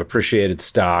you have appreciated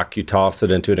stock, you toss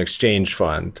it into an exchange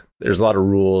fund? There's a lot of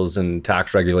rules and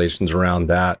tax regulations around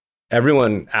that.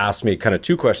 Everyone asked me kind of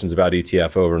two questions about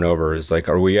ETF over and over. Is like,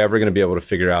 are we ever going to be able to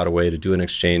figure out a way to do an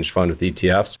exchange fund with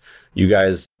ETFs? You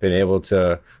guys been able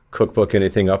to cookbook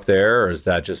anything up there, or is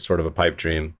that just sort of a pipe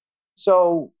dream?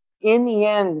 So in the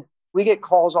end, we get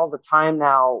calls all the time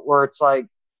now where it's like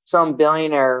some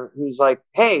billionaire who's like,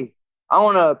 hey, I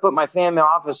want to put my family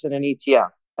office in an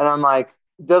ETF. And I'm like,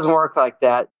 it doesn't work like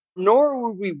that. Nor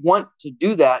would we want to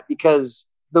do that, because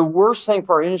the worst thing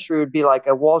for our industry would be like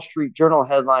a Wall Street Journal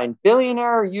headline: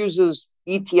 billionaire uses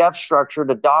ETF structure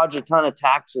to dodge a ton of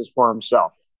taxes for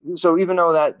himself. So even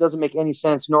though that doesn't make any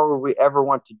sense, nor would we ever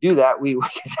want to do that, we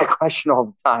get that question all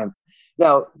the time.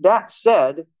 Now, that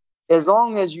said, as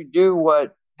long as you do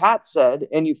what Pat said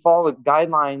and you follow the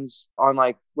guidelines on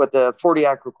like what the 40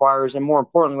 Act requires, and more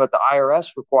importantly, what the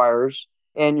IRS requires,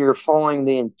 and you're following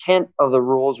the intent of the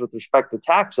rules with respect to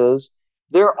taxes,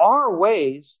 there are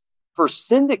ways for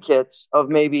syndicates of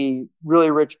maybe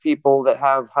really rich people that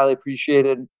have highly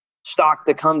appreciated stock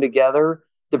to come together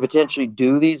to potentially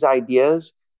do these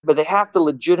ideas, but they have to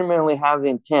legitimately have the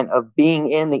intent of being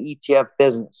in the ETF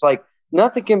business. Like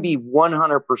nothing can be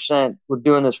 100% we're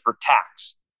doing this for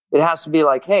tax. It has to be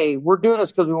like, hey, we're doing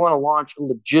this because we want to launch a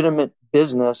legitimate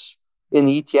business in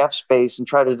the ETF space and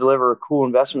try to deliver a cool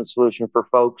investment solution for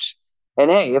folks. And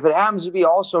hey, if it happens to be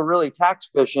also really tax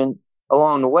efficient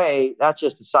along the way, that's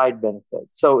just a side benefit.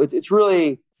 So it's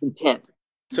really intent.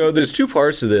 So there's two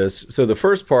parts to this. So the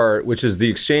first part, which is the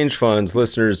exchange funds,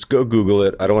 listeners, go Google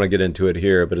it. I don't want to get into it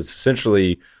here, but it's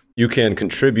essentially you can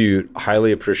contribute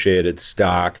highly appreciated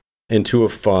stock into a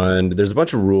fund. There's a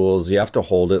bunch of rules. You have to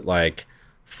hold it like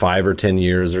 5 or 10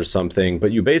 years or something,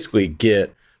 but you basically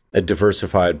get a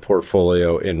diversified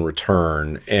portfolio in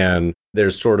return. And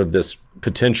there's sort of this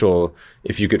potential,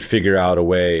 if you could figure out a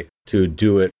way to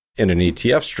do it in an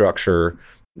ETF structure,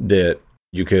 that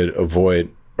you could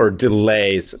avoid or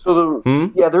delays. So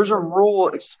there's a rule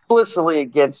explicitly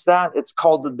against that. It's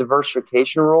called the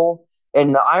diversification rule.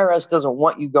 And the IRS doesn't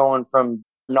want you going from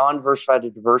non-diversified to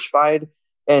diversified.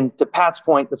 And to Pat's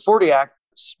point, the 40 Act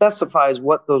specifies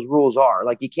what those rules are.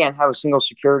 Like you can't have a single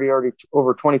security already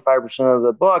over 25% of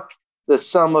the book. The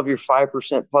sum of your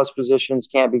 5% plus positions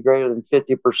can't be greater than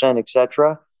 50%, et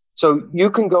cetera. So you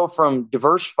can go from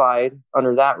diversified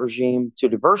under that regime to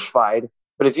diversified.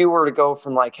 But if you were to go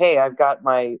from like, hey, I've got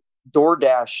my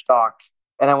DoorDash stock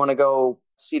and I want to go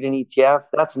seed an ETF,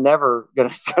 that's never going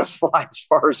to fly as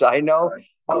far as I know.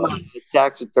 I'm not a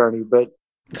tax attorney, but.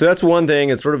 So that's one thing.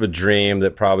 It's sort of a dream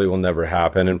that probably will never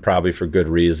happen, and probably for good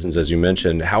reasons, as you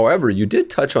mentioned. However, you did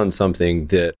touch on something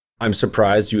that I'm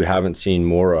surprised you haven't seen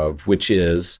more of, which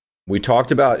is we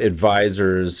talked about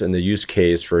advisors and the use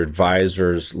case for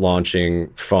advisors launching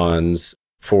funds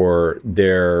for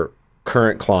their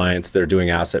current clients they're doing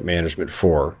asset management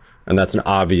for. And that's an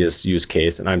obvious use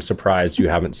case. And I'm surprised you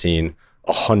haven't seen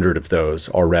 100 of those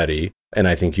already. And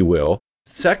I think you will.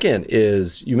 Second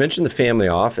is you mentioned the family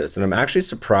office, and I'm actually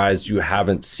surprised you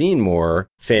haven't seen more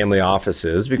family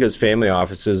offices, because family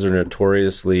offices are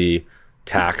notoriously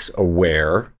tax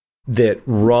aware, that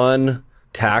run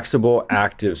taxable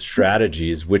active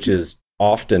strategies, which is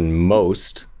often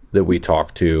most that we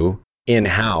talk to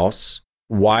in-house.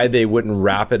 Why they wouldn't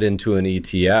wrap it into an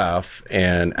ETF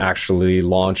and actually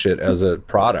launch it as a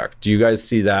product. Do you guys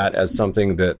see that as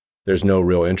something that there's no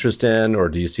real interest in, or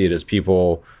do you see it as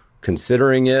people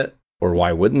considering it, or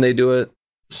why wouldn't they do it?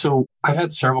 So I've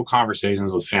had several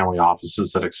conversations with family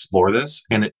offices that explore this,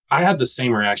 and I had the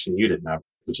same reaction you did, Matt.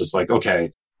 which is like,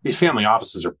 okay, these family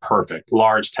offices are perfect.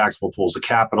 Large taxable pools of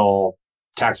capital,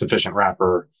 tax efficient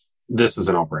wrapper. This is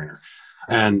a no-brainer.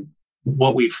 And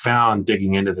what we found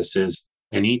digging into this is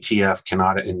an ETF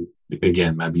cannot, and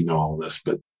again, maybe you know all of this,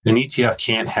 but an ETF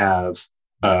can't have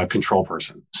a control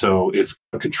person. So if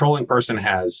a controlling person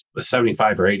has a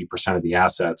 75 or 80% of the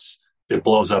assets, it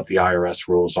blows up the IRS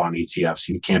rules on ETFs.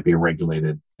 You can't be a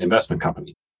regulated investment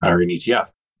company or an ETF.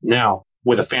 Now,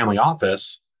 with a family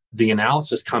office, the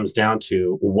analysis comes down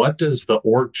to what does the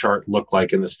org chart look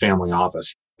like in this family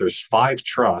office? There's 5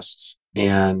 trusts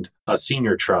and a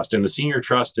senior trust. And the senior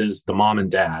trust is the mom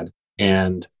and dad.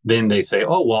 And then they say,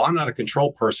 oh, well, I'm not a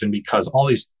control person because all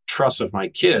these trusts of my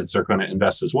kids are going to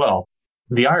invest as well.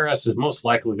 The IRS is most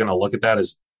likely going to look at that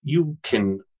as you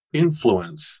can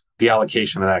influence the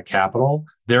allocation of that capital.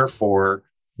 Therefore,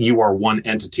 you are one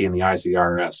entity in the eyes of the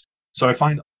IRS. So I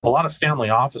find a lot of family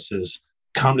offices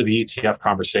come to the ETF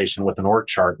conversation with an org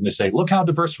chart and they say, look how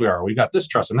diverse we are. We got this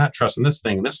trust and that trust and this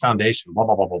thing and this foundation, blah,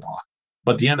 blah, blah, blah, blah.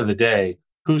 But at the end of the day,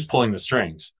 who's pulling the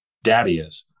strings? Daddy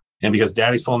is. And because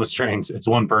daddy's pulling the strings, it's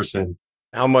one person.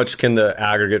 How much can the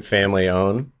aggregate family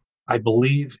own? I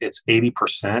believe it's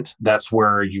 80%. That's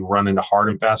where you run into hard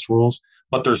and fast rules,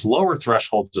 but there's lower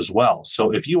thresholds as well.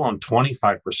 So if you own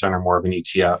 25% or more of an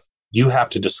ETF, you have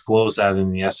to disclose that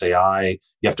in the SAI.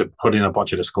 You have to put in a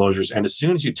bunch of disclosures. And as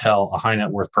soon as you tell a high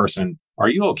net worth person, are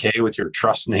you okay with your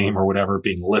trust name or whatever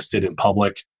being listed in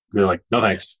public? They're like, no,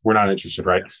 thanks. We're not interested,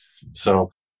 right?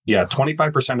 So yeah,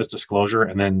 25% is disclosure.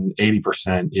 And then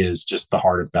 80% is just the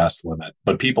hard and fast limit.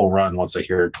 But people run once they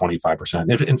hear 25%.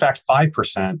 If, in fact,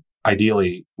 5%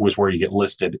 ideally was where you get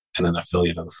listed in an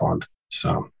affiliate of the fund.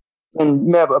 So, and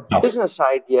Mev, a business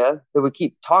idea that we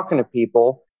keep talking to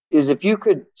people is if you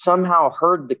could somehow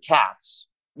herd the cats,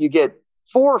 you get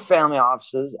 4 family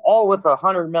offices, all with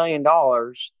 $100 million,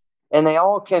 and they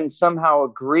all can somehow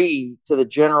agree to the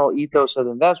general ethos of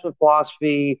the investment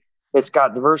philosophy. It's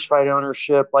got diversified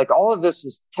ownership. Like all of this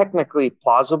is technically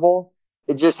plausible.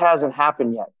 It just hasn't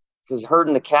happened yet because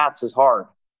herding the cats is hard.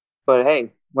 But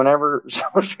hey, whenever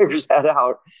someone figures that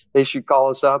out, they should call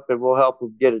us up and we'll help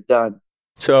them get it done.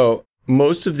 So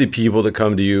most of the people that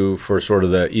come to you for sort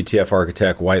of the ETF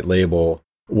architect white label,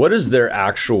 what is their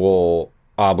actual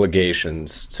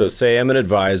obligations? So say I'm an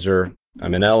advisor,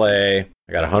 I'm in LA, I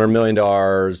got $100 million,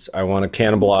 I want to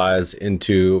cannibalize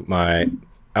into my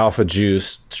Alpha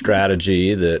Juice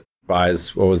strategy that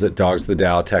buys, Dogs the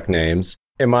Dow tech names.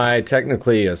 Am I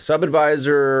technically a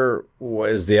sub-advisor?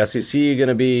 Is the SEC going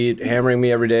to be hammering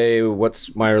me every day?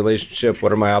 What's my relationship?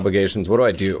 What are my obligations? What do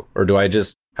I do? Or do I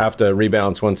just have to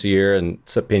rebalance once a year and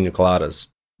sip pina coladas?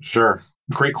 Sure.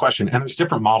 Great question. And there's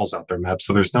different models out there, Meb.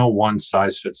 So there's no one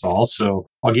size fits all. So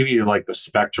I'll give you like the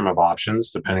spectrum of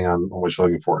options depending on what you're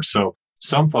looking for. So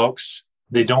some folks,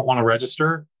 they don't want to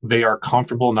register. They are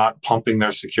comfortable not pumping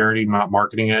their security, not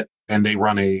marketing it. And they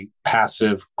run a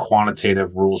passive,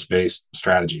 quantitative, rules-based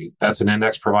strategy. That's an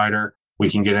index provider. We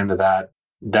can get into that.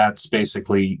 That's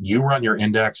basically you run your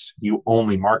index. You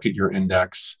only market your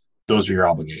index. Those are your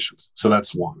obligations. So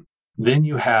that's one. Then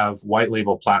you have white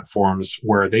label platforms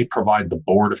where they provide the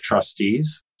board of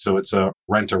trustees. So it's a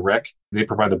rent-a-ric. They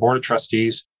provide the board of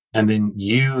trustees. And then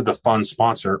you, the fund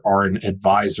sponsor, are an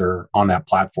advisor on that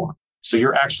platform. So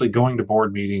you're actually going to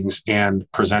board meetings and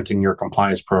presenting your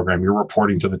compliance program. You're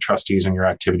reporting to the trustees on your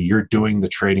activity. You're doing the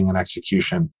trading and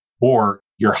execution, or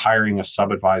you're hiring a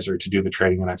sub-advisor to do the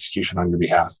trading and execution on your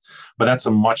behalf. But that's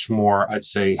a much more, I'd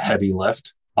say, heavy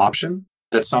lift option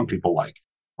that some people like.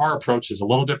 Our approach is a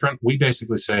little different. We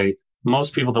basically say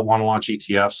most people that want to launch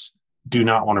ETFs do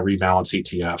not want to rebalance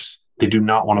ETFs. They do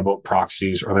not want to vote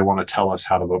proxies, or they want to tell us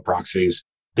how to vote proxies.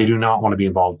 They do not want to be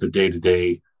involved with the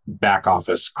day-to-day back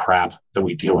office crap that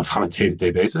we deal with on a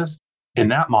day-to-day basis. In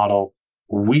that model,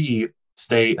 we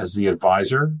stay as the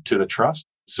advisor to the trust.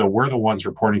 So we're the ones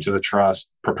reporting to the trust,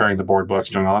 preparing the board books,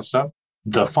 doing all that stuff.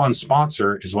 The fund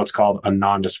sponsor is what's called a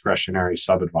non-discretionary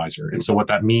sub-advisor. And so what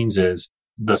that means is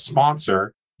the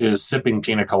sponsor is sipping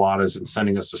pina coladas and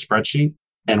sending us a spreadsheet,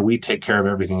 and we take care of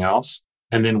everything else.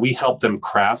 And then we help them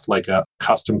craft like a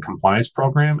custom compliance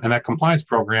program. And that compliance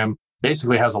program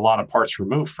basically has a lot of parts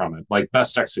removed from it, like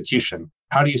best execution.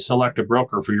 How do you select a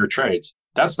broker for your trades?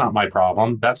 That's not my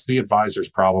problem. That's the advisor's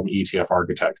problem, ETF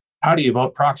architect. How do you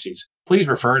vote proxies? Please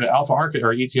refer to Alpha Architect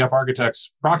or ETF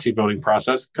Architect's proxy voting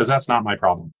process, because that's not my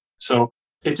problem. So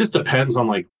it just depends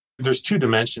on there's 2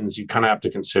 dimensions you kind of have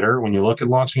to consider when you look at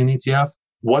launching an ETF.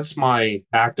 What's my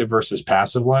active versus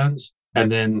passive lens?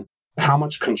 And then how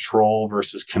much control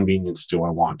versus convenience do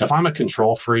I want? If I'm a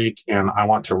control freak and I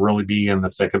want to really be in the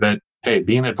thick of it, hey,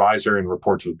 be an advisor and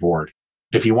report to the board.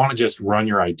 If you want to just run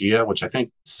your idea, which I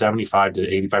think 75 to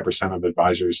 85% of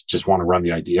advisors just want to run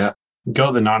the idea,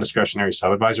 go the non-discretionary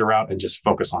sub-advisor route and just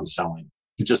focus on selling.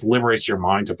 It just liberates your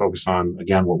mind to focus on,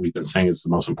 again, what we've been saying is the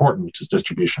most important, which is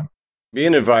distribution. Being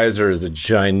an advisor is a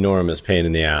ginormous pain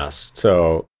in the ass.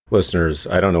 So listeners,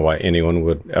 I don't know why anyone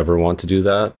would ever want to do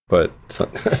that, but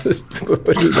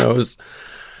who knows?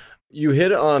 You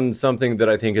hit on something that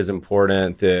I think is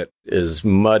important that is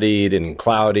muddied and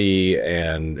cloudy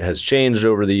and has changed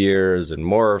over the years and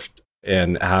morphed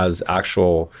and has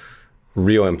actual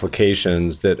real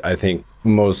implications that I think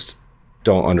most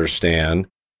don't understand,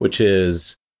 which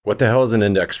is what the hell is an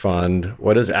index fund?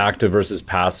 What does active versus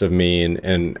passive mean?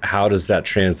 And how does that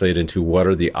translate into what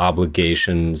are the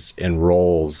obligations and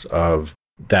roles of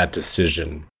that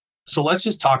decision? So let's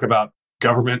just talk about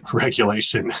government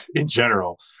regulation in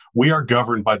general. We are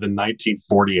governed by the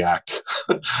 1940 Act.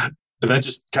 That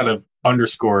just kind of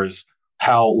underscores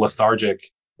how lethargic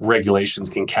regulations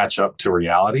can catch up to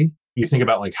reality. You think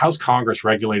about like, how's Congress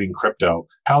regulating crypto?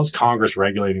 How's Congress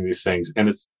regulating these things?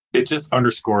 And it just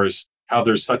underscores how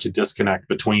there's such a disconnect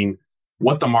between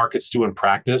what the markets do in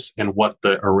practice and what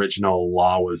the original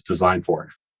law was designed for.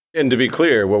 And to be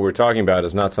clear, what we're talking about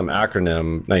is not some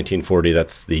acronym 1940.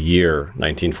 That's the year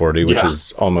 1940, which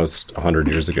is almost 100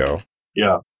 years ago.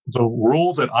 Yeah. The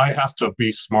rule that I have to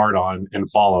be smart on and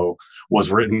follow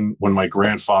was written when my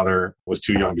grandfather was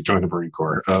too young to join the Marine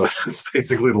Corps. It's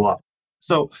basically the law.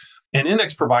 So an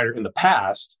index provider in the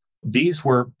past, these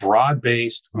were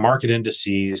broad-based market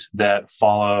indices that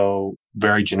follow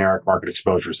very generic market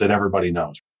exposures that everybody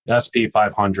knows. S&P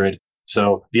 500.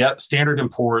 So the Standard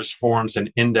 & Poor's forms an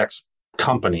index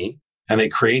company and they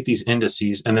create these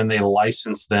indices and then they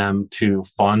license them to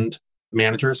fund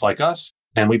managers like us.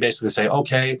 And we basically say,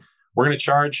 okay, we're going to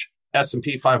charge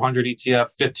S&P 500 ETF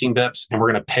 15 bips and we're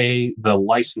going to pay the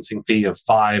licensing fee of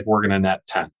 5. We're going to net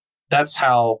 10. That's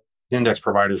how index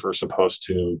providers were supposed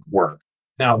to work.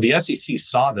 Now, the SEC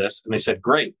saw this and they said,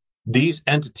 great, these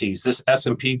entities, this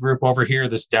S&P group over here,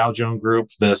 this Dow Jones group,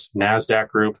 this NASDAQ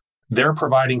group, they're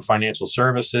providing financial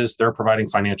services. They're providing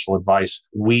financial advice.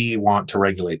 We want to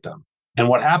regulate them. And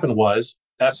what happened was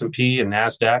S&P and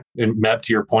NASDAQ, and Meb,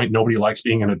 to your point, nobody likes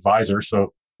being an advisor.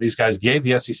 So these guys gave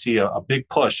the SEC a big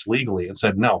push legally and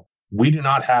said, no, we do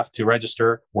not have to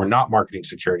register. We're not marketing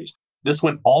securities. This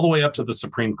went all the way up to the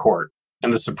Supreme Court.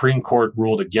 And the Supreme Court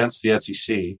ruled against the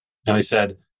SEC. And they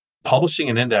said, publishing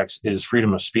an index is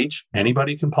freedom of speech.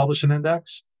 Anybody can publish an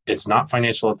index. It's not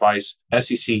financial advice.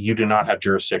 SEC, you do not have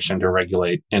jurisdiction to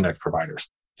regulate index providers.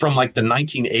 From like the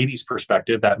 1980s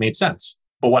perspective, that made sense.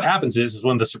 But what happens is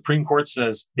when the Supreme Court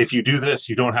says, if you do this,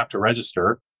 you don't have to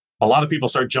register, a lot of people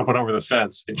start jumping over the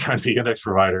fence and trying to be index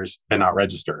providers and not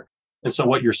register. And so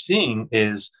what you're seeing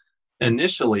is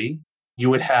initially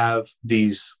you would have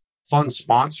these fund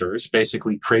sponsors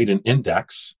basically create an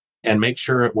index and make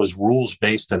sure it was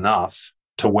rules-based enough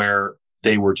to where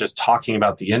they were just talking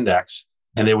about the index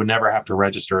and they would never have to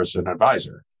register as an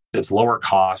advisor. It's lower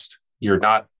cost. You're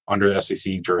not under the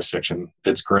SEC jurisdiction.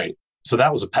 It's great. So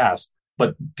that was a pass.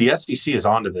 But the SEC is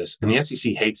onto this and the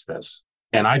SEC hates this.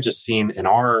 And I've just seen in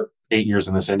our 8 years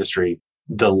in this industry,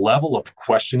 the level of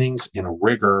questionings and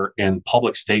rigor and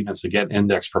public statements against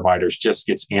index providers just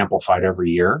gets amplified every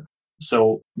year.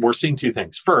 So we're seeing two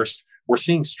things. First, we're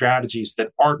seeing strategies that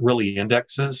aren't really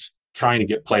indexes trying to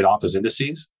get played off as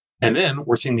indices. And then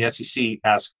we're seeing the SEC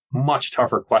ask much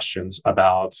tougher questions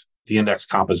about the index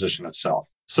composition itself.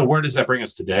 So where does that bring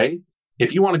us today?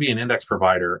 If you want to be an index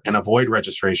provider and avoid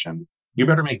registration, you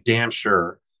better make damn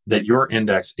sure that your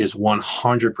index is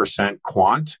 100%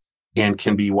 quant and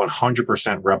can be 100%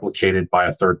 replicated by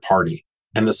a third party.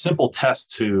 And the simple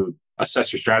test to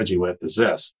assess your strategy with is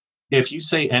this. If you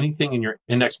say anything in your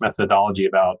index methodology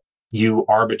about you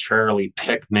arbitrarily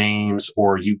pick names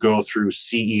or you go through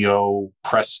CEO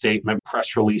press statement,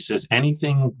 press releases,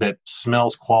 anything that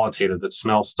smells qualitative, that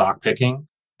smells stock picking,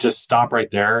 just stop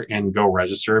right there and go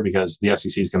register because the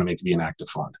SEC is going to make it be an active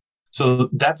fund. So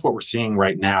that's what we're seeing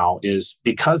right now is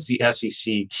because the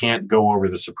SEC can't go over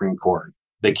the Supreme Court,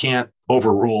 they can't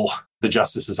overrule the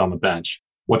justices on the bench.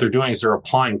 What they're doing is they're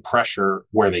applying pressure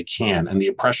where they can. And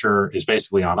the pressure is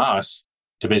basically on us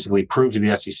to basically prove to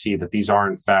the SEC that these are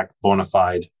in fact bona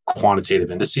fide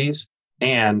quantitative indices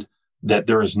and that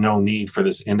there is no need for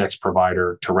this index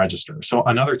provider to register. So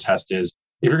another test is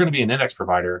if you're going to be an index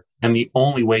provider and the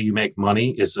only way you make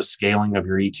money is the scaling of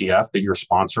your ETF that you're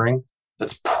sponsoring,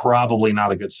 that's probably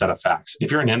not a good set of facts.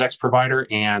 If you're an index provider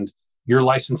and you're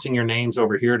licensing your names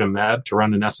over here to MEB to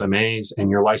run an SMAs and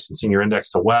you're licensing your index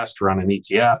to West to run an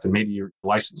ETF and maybe you're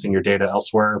licensing your data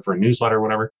elsewhere for a newsletter or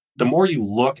whatever, the more you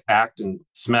look, act, and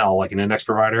smell like an index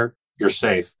provider, you're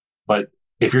safe. But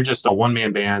if you're just a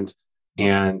one-man band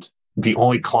and the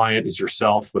only client is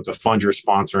yourself with the fund you're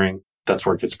sponsoring, that's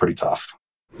where it gets pretty tough.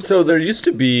 So there used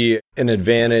to be an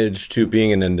advantage to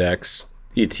being an index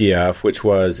ETF, which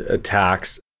was a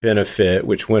tax benefit,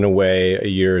 which went away a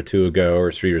year or two ago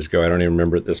or 3 years ago. I don't even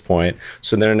remember at this point.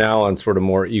 So they're now on sort of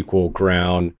more equal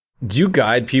ground. Do you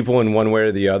guide people in one way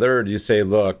or the other? Or do you say,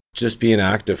 look, just be an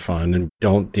active fund and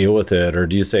don't deal with it? Or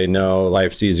do you say, no,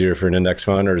 life's easier for an index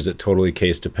fund? Or is it totally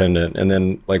case dependent? And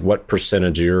then like what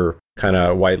percentage of your kind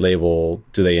of white label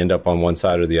do they end up on one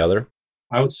side or the other?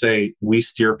 I would say we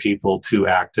steer people to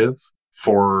active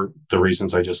for the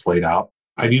reasons I just laid out.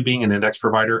 I view being an index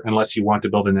provider, unless you want to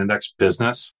build an index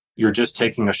business, you're just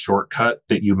taking a shortcut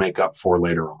that you make up for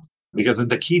later on. Because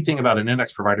the key thing about an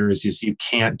index provider is you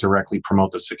can't directly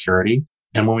promote the security.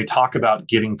 And when we talk about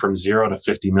getting from 0 to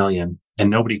 50 million and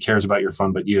nobody cares about your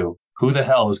fund but you, who the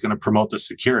hell is going to promote the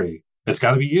security? It's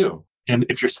got to be you. And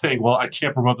if you're saying, well, I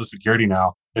can't promote the security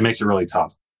now, it makes it really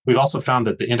tough. We've also found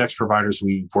that the index providers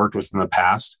we've worked with in the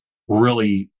past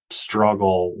really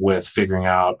struggle with figuring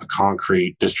out a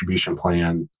concrete distribution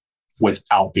plan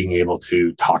without being able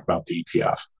to talk about the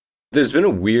ETF. There's been a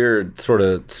weird sort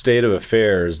of state of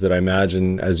affairs that I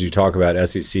imagine, as you talk about,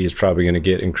 SEC is probably going to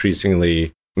get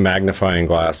increasingly magnifying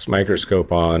glass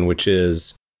microscope on, which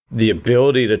is the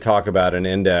ability to talk about an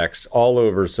index all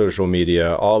over social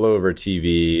media, all over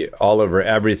TV, all over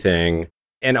everything,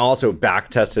 and also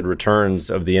back-tested returns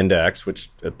of the index, which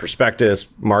prospectus,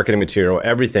 marketing material,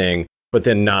 everything, but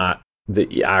then not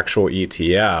the actual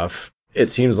ETF. It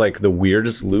seems like the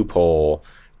weirdest loophole,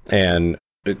 and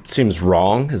it seems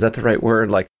wrong. Is that the right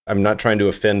word? Like, I'm not trying to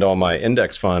offend all my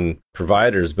index fund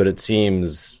providers, but it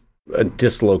seems a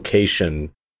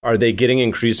dislocation. Are they getting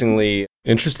increasingly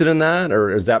interested in that? Or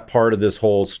is that part of this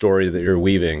whole story that you're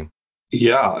weaving?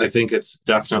 Yeah, I think it's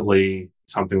definitely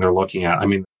something they're looking at. I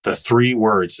mean, the 3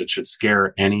 words that should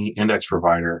scare any index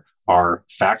provider are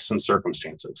facts and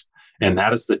circumstances. And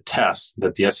that is the test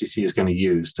that the SEC is going to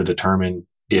use to determine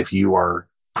if you are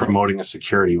promoting a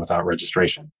security without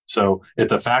registration. So if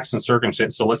the facts and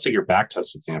circumstances, so let's take your back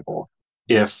test example.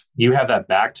 If you have that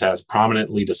back test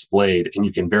prominently displayed and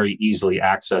you can very easily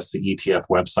access the ETF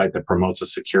website that promotes a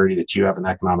security that you have an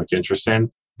economic interest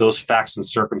in, those facts and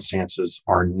circumstances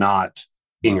are not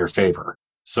in your favor.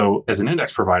 So as an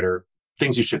index provider,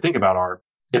 things you should think about are,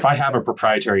 if I have a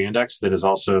proprietary index that is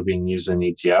also being used in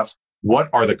an ETF, what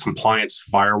are the compliance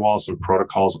firewalls and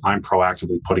protocols I'm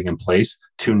proactively putting in place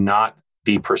to not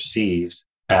be perceived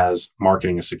as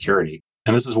marketing a security?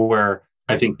 And this is where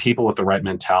I think people with the right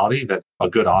mentality that a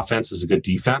good offense is a good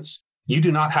defense. You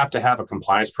do not have to have a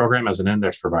compliance program as an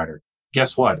index provider.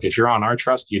 Guess what? If you're on our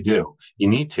trust, you do. You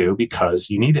need to, because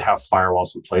you need to have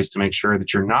firewalls in place to make sure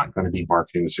that you're not going to be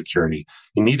marketing the security.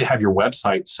 You need to have your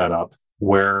website set up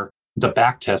where the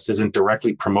back test isn't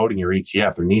directly promoting your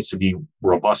ETF. There needs to be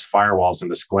robust firewalls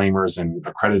and disclaimers and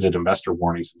accredited investor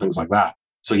warnings and things like that.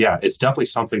 So yeah, it's definitely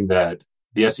something that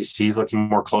the SEC is looking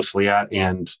more closely at,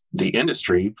 and the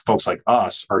industry, folks like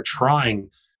us, are trying.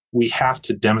 We have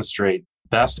to demonstrate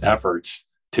best efforts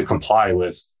to comply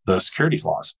with the securities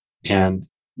laws. And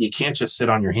you can't just sit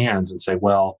on your hands and say,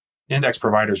 well, index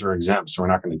providers are exempt, so we're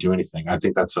not going to do anything. I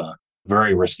think that's a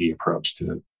very risky approach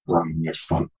to running an index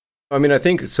fund. I mean, I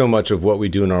think so much of what we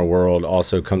do in our world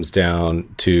also comes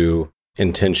down to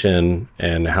intention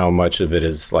and how much of it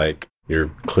is like you're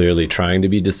clearly trying to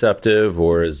be deceptive,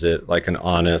 or is it like an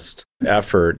honest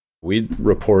effort? We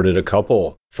reported a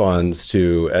couple funds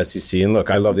to SEC. And look,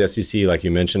 I love the SEC. Like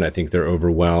you mentioned, I think they're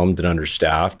overwhelmed and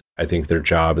understaffed. I think their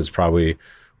job is probably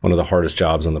one of the hardest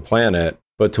jobs on the planet.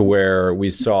 But to where we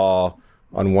saw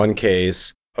on one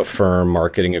case, a firm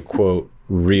marketing a quote,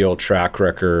 real track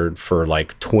record for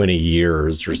like 20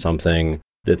 years or something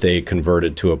that they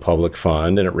converted to a public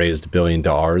fund, and it raised $1 billion.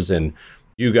 And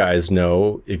you guys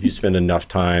know, if you spend enough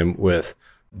time with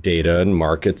data and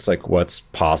markets, like what's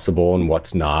possible and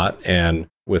what's not, and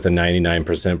with a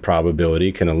 99%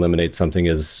 probability can eliminate something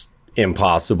as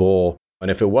impossible.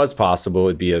 And if it was possible,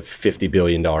 it'd be a $50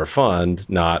 billion fund,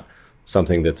 not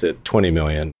something that's at 20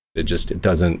 million. It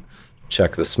doesn't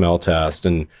check the smell test,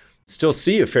 and still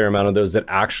see a fair amount of those that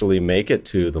actually make it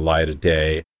to the light of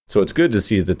day. So it's good to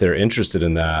see that they're interested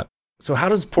in that. So how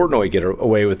does Portnoy get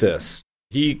away with this?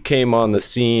 He came on the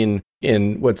scene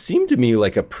in what seemed to me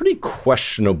like a pretty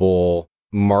questionable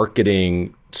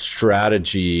marketing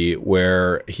strategy,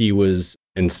 where he was,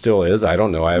 and still is, I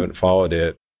don't know, I haven't followed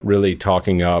it, really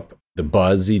talking up the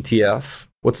Buzz ETF.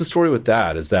 What's the story with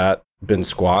that? Has that been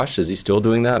squashed? Is he still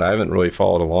doing that? I haven't really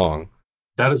followed along.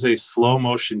 That is a slow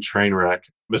motion train wreck.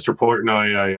 Mr.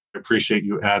 Portnoy, I appreciate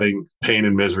you adding pain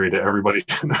and misery to everybody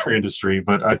in our industry,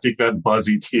 but I think that Buzz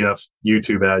ETF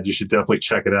YouTube ad, you should definitely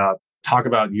check it out. Talk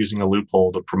about using a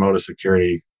loophole to promote a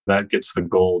security. That gets the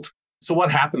gold. So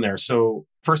what happened there? So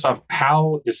first off,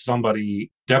 how is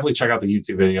somebody, definitely check out the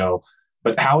YouTube video,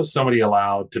 but how is somebody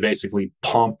allowed to basically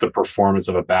pump the performance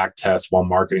of a back test while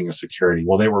marketing a security?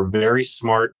 Well, they were very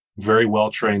smart, very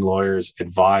well-trained lawyers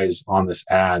advised on this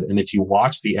ad. And if you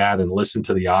watch the ad and listen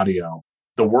to the audio,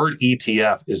 the word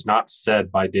ETF is not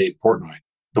said by Dave Portnoy.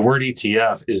 The word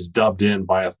ETF is dubbed in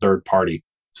by a third party.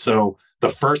 So the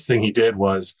first thing he did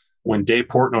was when Dave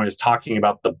Portnoy is talking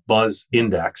about the Buzz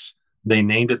Index, they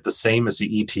named it the same as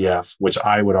the ETF, which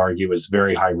I would argue is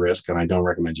very high risk, and I don't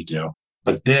recommend you do.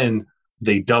 But then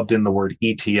they dubbed in the word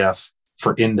ETF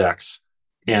for index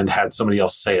and had somebody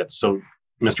else say it. So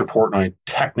Mr. Portnoy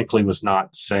technically was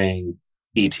not saying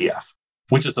ETF,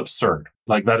 which is absurd.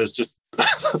 Like that is just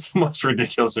that's the most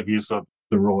ridiculous abuse of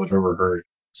the rule I've ever heard.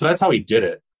 So that's how he did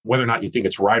it. Whether or not you think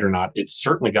it's right or not, it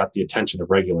certainly got the attention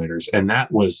of regulators. And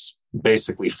that was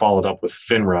basically followed up with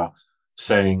FINRA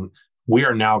saying, we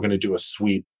are now going to do a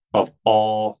sweep of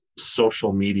all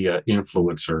social media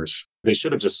influencers. They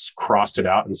should have just crossed it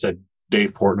out and said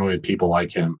Dave Portnoy and people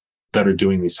like him that are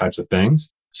doing these types of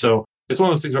things. So it's one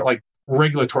of those things where like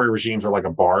regulatory regimes are like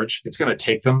a barge. It's going to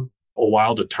take them a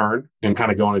while to turn and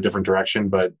kind of go in a different direction,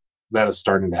 but that is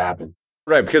starting to happen.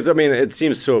 Right. Because, I mean, it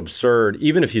seems so absurd,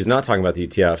 even if he's not talking about the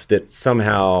ETF, that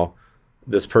somehow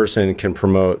this person can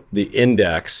promote the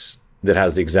index that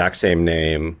has the exact same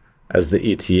name as the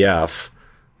ETF,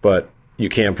 but you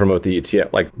can't promote the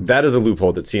ETF. Like that is a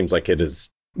loophole that seems like it is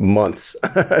months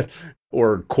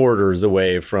or quarters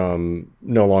away from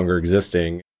no longer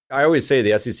existing. I always say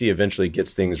the SEC eventually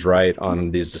gets things right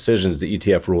on these decisions. The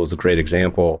ETF rule is a great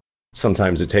example.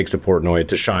 Sometimes it takes a Portnoy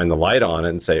to shine the light on it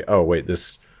and say, oh, wait,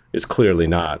 this is clearly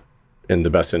not in the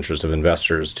best interest of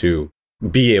investors to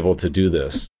be able to do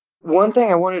this. One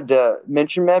thing I wanted to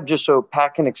mention, Meb, just so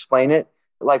Pat can explain it,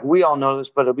 like we all know this,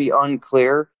 but it'll be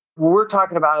unclear. What we're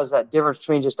talking about is that difference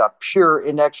between just a pure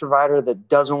index provider that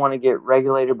doesn't want to get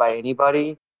regulated by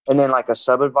anybody and then like a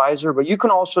sub-advisor. But you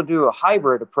can also do a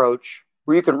hybrid approach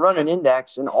where you can run an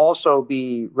index and also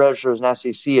be registered as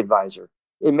an SEC advisor.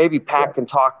 And maybe Pat can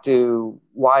talk to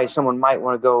why someone might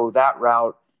want to go that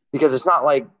route, because it's not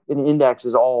like an index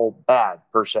is all bad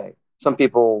per se. Some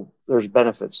people, there's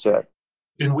benefits to it.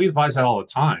 And we advise that all the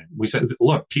time. We said,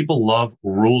 look, people love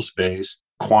rules-based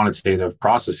quantitative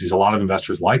processes. A lot of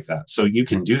investors like that. So you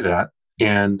can do that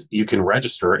and you can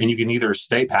register and you can either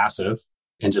stay passive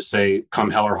and just say,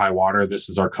 come hell or high water, this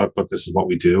is our cookbook, this is what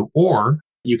we do. Or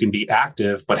you can be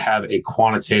active, but have a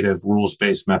quantitative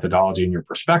rules-based methodology in your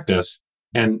prospectus.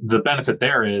 And the benefit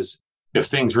there is if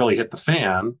things really hit the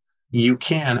fan, you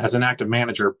can, as an active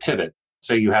manager, pivot.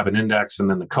 Say you have an index and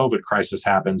then the COVID crisis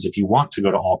happens. If you want to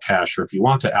go to all cash or if you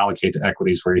want to allocate to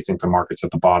equities where you think the market's at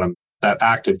the bottom, that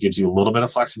active gives you a little bit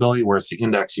of flexibility, whereas the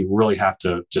index, you really have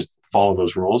to just follow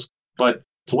those rules. But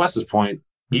to Wes's point,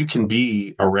 you can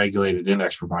be a regulated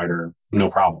index provider, no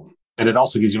problem. And it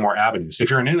also gives you more avenues. If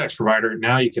you're an index provider,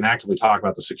 now you can actively talk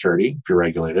about the security if you're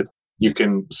regulated. You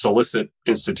can solicit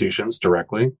institutions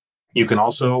directly. You can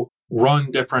also run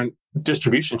different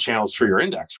distribution channels for your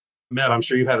index. Meb, I'm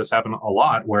sure you've had this happen a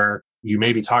lot where you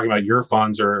may be talking about your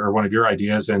funds or one of your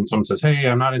ideas and someone says, hey,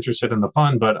 I'm not interested in the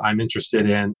fund, but I'm interested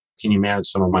in, can you manage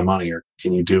some of my money or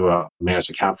can you do a managed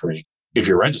account for me? If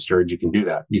you're registered, you can do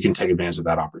that. You can take advantage of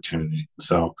that opportunity.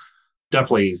 So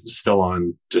definitely still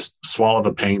on just swallow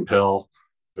the pain pill.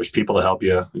 There's people to help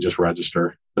you and just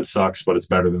register. It sucks, but it's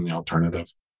better than the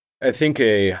alternative. I think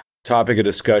a topic of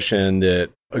discussion that,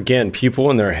 again,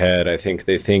 people in their head, I think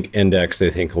they think index,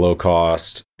 they think low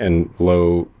cost and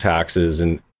low taxes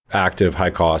and active, high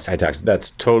cost, high taxes.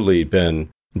 That's totally been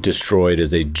destroyed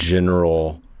as a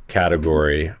general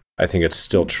category. I think it's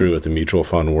still true with the mutual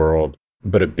fund world,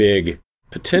 but a big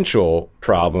potential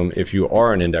problem if you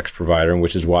are an index provider,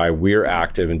 which is why we're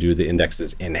active and do the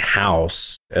indexes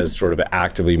in-house as sort of an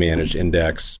actively managed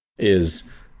index is,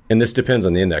 and this depends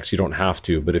on the index, you don't have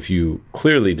to, but if you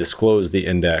clearly disclose the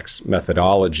index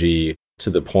methodology to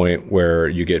the point where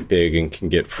you get big and can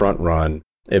get front run,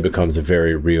 it becomes a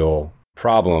very real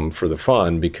problem for the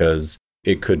fund because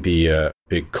it could be a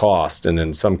big cost. And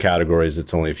in some categories,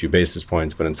 it's only a few basis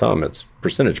points, but in some, it's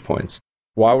percentage points.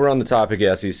 While we're on the topic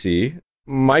of SEC,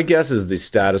 my guess is the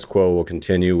status quo will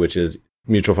continue, which is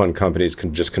mutual fund companies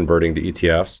just converting to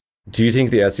ETFs. Do you think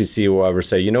the SEC will ever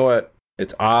say, you know what,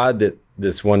 it's odd that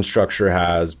this one structure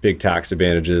has big tax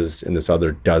advantages and this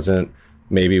other doesn't?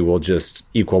 Maybe we'll just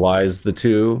equalize the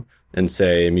two and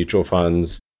say mutual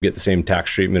funds get the same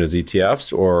tax treatment as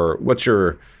ETFs? Or what's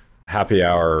your happy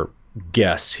hour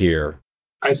guess here?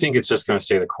 I think it's just going to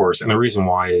stay the course. And the reason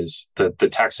why is that the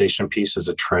taxation piece is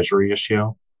a Treasury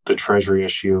issue. The Treasury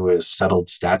issue is settled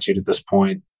statute at this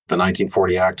point. The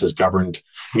 1940 Act has governed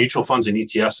mutual funds and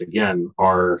ETFs, again,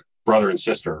 are brother and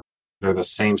sister. They're the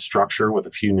same structure with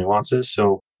a few nuances.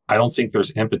 So I don't think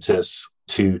there's impetus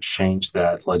to change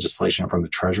that legislation from the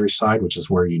Treasury side, which is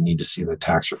where you need to see the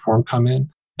tax reform come in.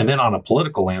 And then on a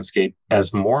political landscape,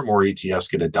 as more and more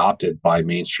ETFs get adopted by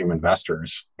mainstream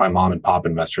investors, by mom and pop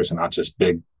investors, and not just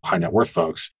big high net worth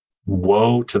folks,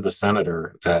 woe to the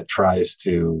senator that tries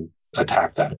to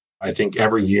attack that. I think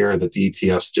every year that the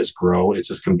ETFs just grow, it's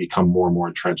just going to become more and more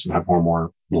entrenched and have more and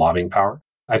more lobbying power.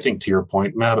 I think to your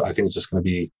point, Meb, I think it's just going to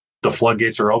be the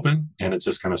floodgates are open and it's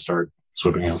just going to start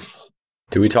swooping in.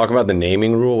 Do we talk about the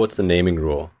naming rule? What's the naming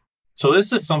rule? So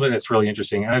this is something that's really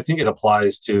interesting. And I think it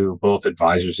applies to both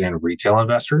advisors and retail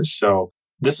investors. So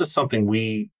this is something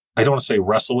I don't want to say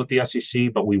wrestle with the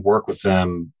SEC, but we work with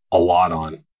them a lot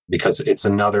on because it's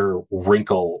another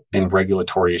wrinkle in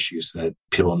regulatory issues that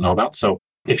people don't know about. So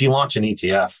if you launch an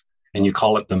ETF and you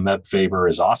call it the Meb Faber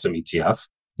is Awesome ETF,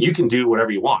 you can do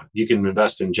whatever you want. You can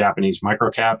invest in Japanese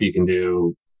microcap. You can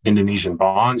do Indonesian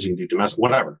bonds. You can do domestic,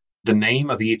 whatever. The name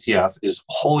of the ETF is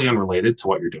wholly unrelated to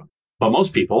what you're doing. But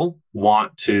most people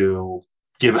want to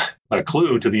give a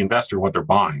clue to the investor what they're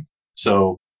buying.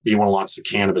 So you want to launch the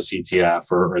cannabis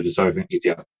ETF or this other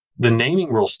ETF. The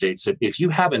naming rule states that if you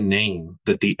have a name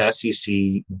that the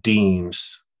SEC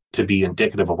deems to be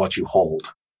indicative of what you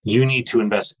hold, you need to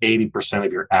invest 80%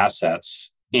 of your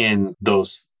assets in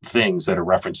those things that are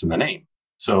referenced in the name.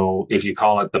 So if you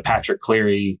call it the Patrick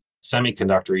Cleary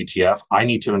semiconductor ETF, I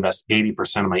need to invest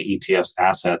 80% of my ETF's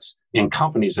assets in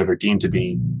companies that are deemed to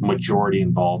be majority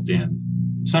involved in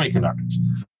semiconductors.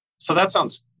 So that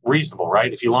sounds reasonable,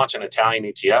 right? If you launch an Italian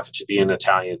ETF, it should be an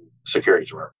Italian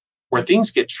securities or whatever. Where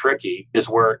things get tricky is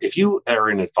where if you are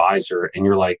an advisor and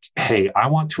you're like, hey, I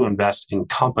want to invest in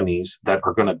companies that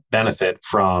are going to benefit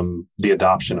from the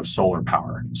adoption of solar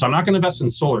power. So I'm not going to invest in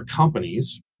solar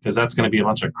companies because that's going to be a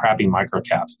bunch of crappy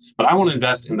microcaps. But I want to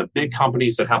invest in the big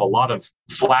companies that have a lot of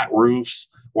flat roofs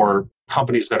or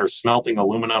companies that are smelting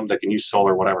aluminum that can use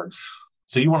solar, whatever.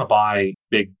 So you want to buy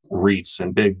big REITs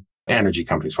and big energy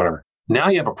companies, whatever. Now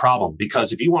you have a problem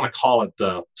because if you want to call it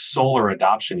the solar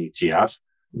adoption ETF,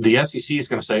 the SEC is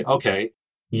going to say, okay,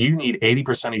 you need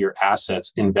 80% of your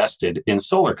assets invested in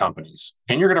solar companies.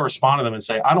 And you're going to respond to them and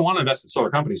say, I don't want to invest in solar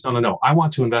companies. No. I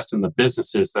want to invest in the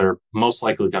businesses that are most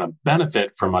likely going to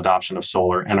benefit from adoption of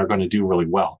solar and are going to do really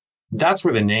well. That's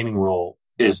where the naming rule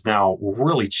is now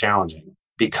really challenging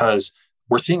because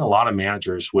we're seeing a lot of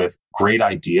managers with great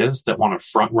ideas that want to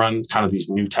front run kind of these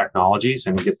new technologies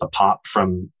and get the pop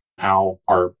from how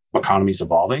our economy is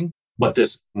evolving. But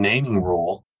this naming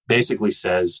rule basically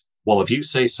says, well, if you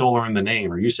say solar in the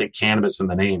name or you say cannabis in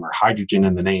the name or hydrogen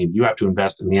in the name, you have to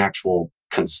invest in the actual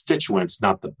constituents,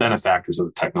 not the benefactors of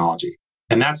the technology.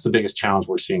 And that's the biggest challenge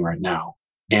we're seeing right now.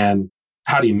 And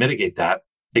how do you mitigate that?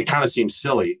 It kind of seems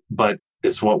silly, but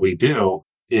it's what we do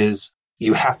is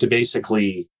you have to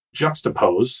basically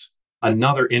juxtapose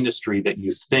another industry that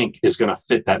you think is going to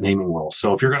fit that naming rule.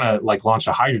 So if you're going to launch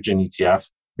a hydrogen ETF,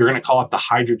 you're going to call it the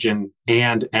hydrogen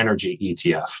and energy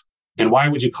ETF. And why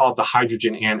would you call it the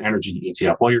hydrogen and energy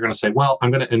ETF? Well, you're going to say, well, I'm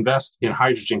going to invest in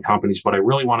hydrogen companies, but I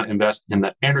really want to invest in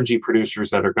the energy producers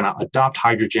that are going to adopt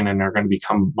hydrogen and are going to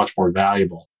become much more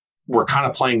valuable. We're kind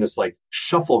of playing this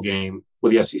shuffle game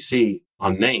with the SEC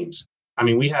on names. I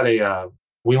mean, we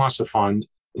launched a fund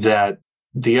that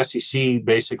the SEC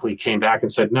basically came back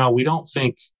and said, no, we don't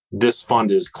think this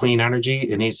fund is clean energy.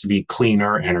 It needs to be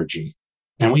cleaner energy.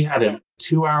 And we had a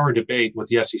 2-hour debate with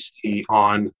the SEC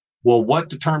on, well, what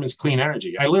determines clean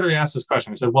energy? I literally asked this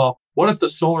question. I said, well, what if the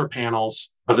solar panels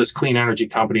of this clean energy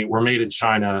company were made in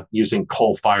China using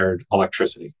coal-fired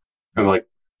electricity? And they're like,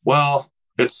 well,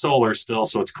 it's solar still,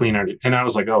 so it's clean energy. And I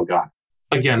was like, oh, God.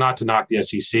 Again, not to knock the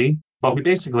SEC, but we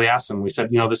basically asked them, we said,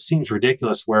 this seems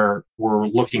ridiculous where we're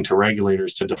looking to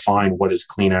regulators to define what is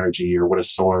clean energy or what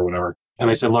is solar or whatever. And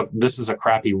they said, look, this is a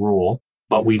crappy rule,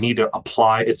 but we need to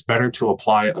it's better to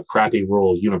apply a crappy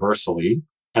rule universally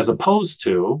as opposed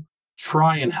to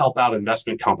try and help out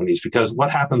investment companies, because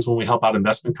what happens when we help out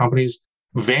investment companies,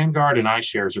 Vanguard and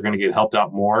iShares are going to get helped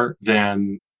out more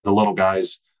than the little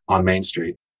guys on Main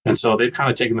Street. And so they've kind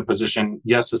of taken the position,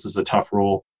 yes, this is a tough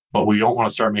rule, but we don't want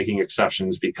to start making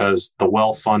exceptions because the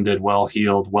well-funded,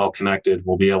 well-heeled, well-connected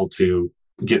will be able to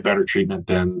get better treatment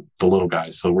than the little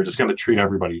guys. So we're just going to treat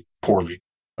everybody poorly.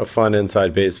 A fun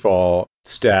inside baseball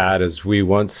stat is we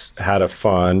once had a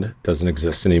fund, doesn't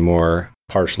exist anymore,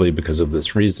 partially because of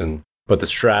this reason. But the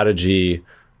strategy,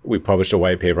 we published a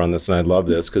white paper on this, and I love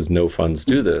this because no funds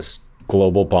do this.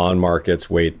 Global bond markets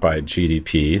weight by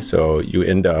GDP. So you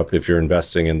end up, if you're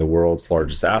investing in the world's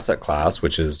largest asset class,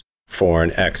 which is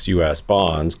foreign ex-US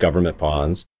bonds, government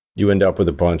bonds, you end up with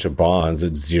a bunch of bonds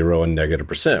at 0 and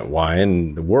 -%. Why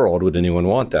in the world would anyone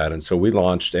want that? And so we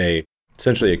launched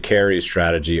essentially a carry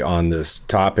strategy on this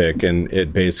topic. And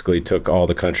it basically took all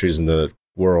the countries in the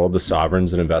world, the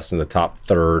sovereigns, and invested in the top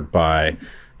third by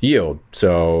yield.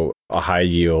 So a high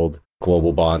yield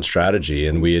global bond strategy.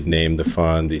 And we had named the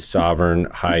fund the Sovereign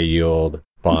High Yield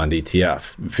Bond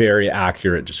ETF. Very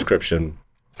accurate description.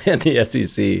 And the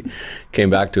SEC came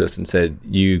back to us and said,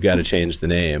 you got to change the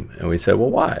name. And we said,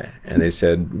 well, why? And they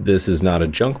said, this is not a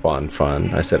junk bond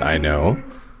fund. I said, I know.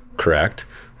 Correct.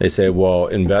 They say, well,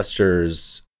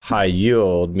 investors high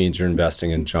yield means you're investing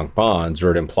in junk bonds,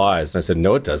 or it implies. And I said,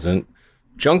 no, it doesn't.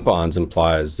 Junk bonds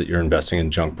implies that you're investing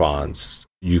in junk bonds.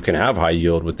 You can have high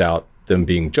yield without them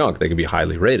being junk. They can be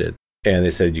highly rated. And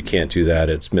they said, you can't do that.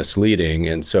 It's misleading.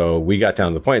 And so we got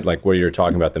down to the point, like where you're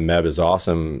talking about the MEB is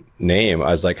awesome name.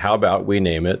 I was like, how about we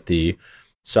name it the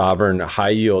Sovereign High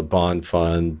Yield Bond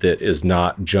Fund that is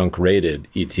not junk rated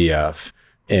ETF.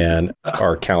 And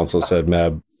our counsel said,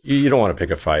 MEB, you don't want to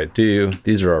pick a fight, do you?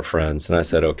 These are our friends. And I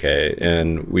said, okay.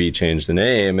 And we changed the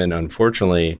name. And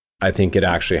unfortunately, I think it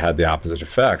actually had the opposite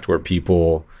effect where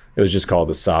it was just called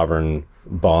the Sovereign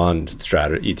Bond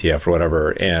Strategy ETF or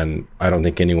whatever. And I don't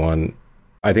think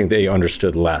I think they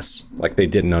understood less. Like they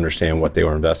didn't understand what they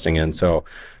were investing in. So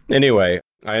anyway,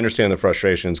 I understand the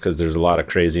frustrations because there's a lot of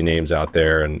crazy names out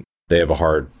there and they have a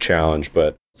hard challenge,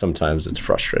 but sometimes it's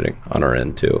frustrating on our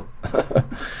end too.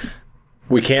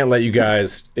 We can't let you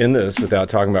guys in this without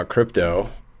talking about crypto.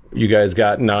 You guys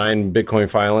got 9 Bitcoin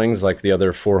filings like the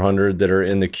other 400 that are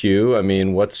in the queue. I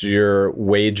mean, what's your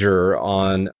wager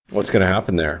on what's going to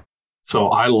happen there? So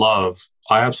I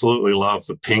absolutely love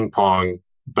the ping pong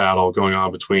battle going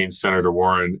on between Senator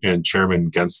Warren and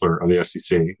Chairman Gensler of the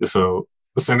SEC. So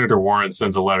Senator Warren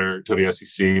sends a letter to the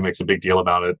SEC, makes a big deal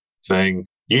about it, saying,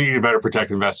 you need to better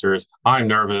protect investors. I'm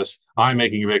nervous. I'm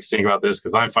making a big stink about this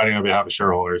because I'm fighting on behalf of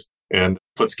shareholders, and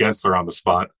puts Gensler on the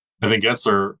spot. And then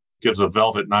Gensler gives a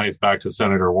velvet knife back to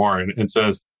Senator Warren and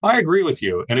says, I agree with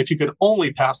you. And if you could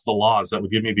only pass the laws that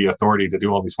would give me the authority to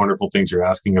do all these wonderful things you're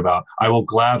asking about, I will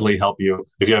gladly help you.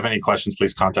 If you have any questions,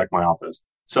 please contact my office.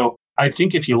 So I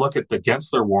think if you look at the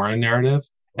Gensler-Warren narrative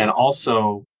and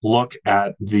also look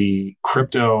at the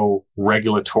crypto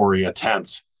regulatory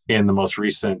attempts in the most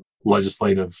recent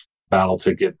legislative battle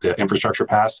to get the infrastructure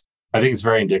passed, I think it's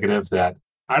very indicative that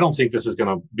I don't think this is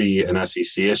going to be an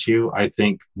SEC issue. I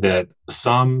think that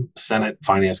some Senate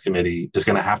Finance Committee is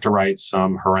going to have to write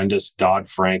some horrendous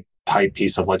Dodd-Frank type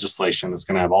piece of legislation that's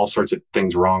going to have all sorts of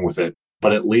things wrong with it.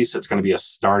 But at least it's going to be a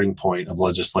starting point of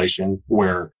legislation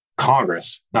where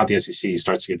Congress, not the SEC,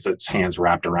 starts to get its hands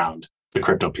wrapped around the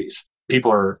crypto piece.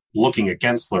 People are looking at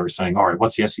Gensler saying, all right,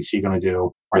 what's the SEC going to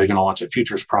do? Are they going to launch a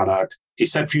futures product? He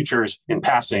said futures in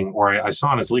passing, or I saw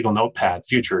on his legal notepad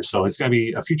futures. So it's going to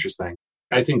be a futures thing.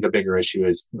 I think the bigger issue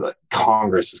is that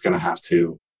Congress is going to have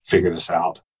to figure this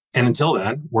out. And until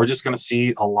then, we're just going to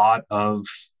see a lot of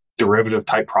derivative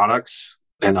type products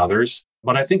and others.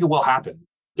 But I think it will happen.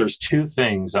 There's 2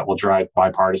 things that will drive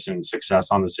bipartisan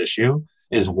success on this issue.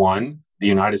 Is one, the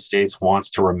United States wants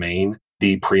to remain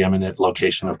the preeminent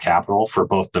location of capital for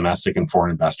both domestic and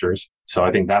foreign investors. So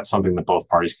I think that's something that both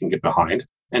parties can get behind.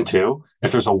 And 2,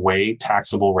 if there's a way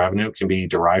taxable revenue can be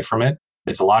derived from it,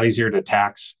 it's a lot easier to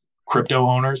tax crypto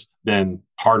owners than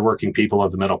hardworking people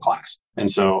of the middle class. And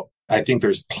so I think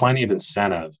there's plenty of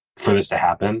incentive for this to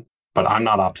happen, but I'm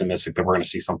not optimistic that we're going to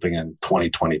see something in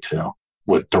 2022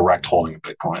 with direct holding of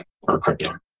Bitcoin or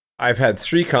crypto. I've had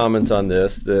 3 comments on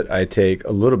this that I take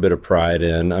a little bit of pride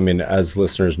in. I mean, as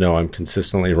listeners know, I'm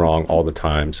consistently wrong all the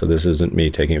time. So this isn't me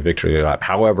taking a victory lap.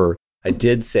 However, I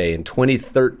did say in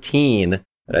 2013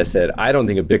 that I said, I don't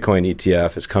think a Bitcoin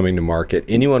ETF is coming to market.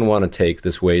 Anyone want to take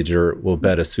this wager? We'll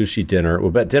bet a sushi dinner.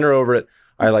 We'll bet dinner over it.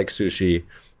 I like sushi.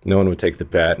 No one would take the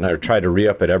bet. And I've tried to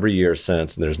re-up it every year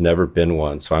since, and there's never been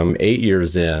one. So I'm 8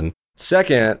 years in.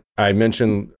 Second, I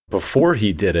mentioned before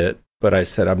he did it, but I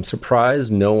said, I'm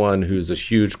surprised no one who's a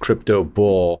huge crypto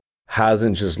bull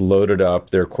hasn't just loaded up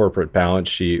their corporate balance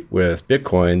sheet with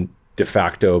Bitcoin, de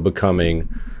facto becoming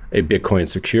a Bitcoin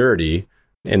security.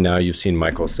 And now you've seen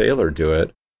Michael Saylor do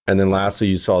it. And then lastly,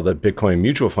 you saw the Bitcoin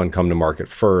mutual fund come to market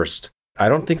first. I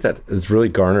don't think that has really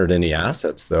garnered any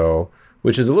assets, though,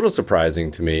 which is a little surprising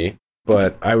to me.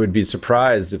 But I would be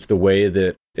surprised if the way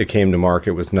that it came to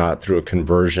market was not through a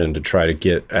conversion to try to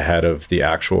get ahead of the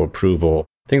actual approval.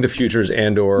 I think the futures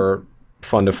and or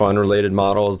fund-to-fund related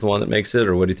model is the one that makes it,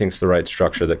 or what do you think is the right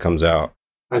structure that comes out?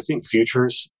 I think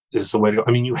futures is the way to go.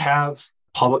 I mean, you have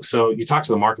public. So you talk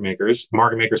to the market makers.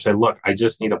 Market makers say, look, I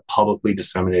just need a publicly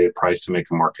disseminated price to make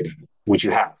a market in it, which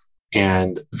you have.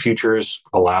 And futures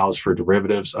allows for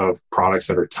derivatives of products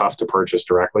that are tough to purchase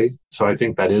directly. So I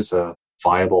think that is a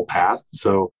viable path.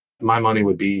 So my money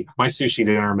would be, my sushi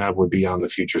dinner, Meb, would be on the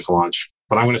futures launch.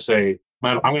 But I'm going to say,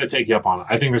 Meb, I'm going to take you up on it.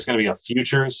 I think there's going to be a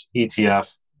futures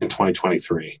ETF in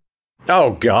 2023.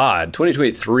 Oh, God.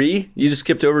 2023? You just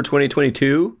skipped over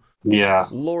 2022? Yeah.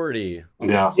 Lordy.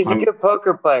 Yeah. He's a good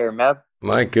poker player, Meb.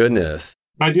 My goodness.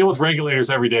 I deal with regulators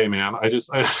every day, man.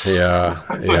 Yeah.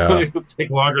 It would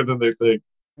take longer than they think.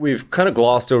 We've kind of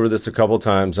glossed over this a couple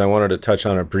times. I wanted to touch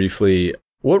on it briefly.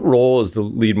 What role does the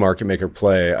lead market maker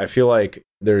play? I feel like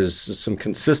there's some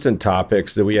consistent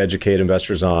topics that we educate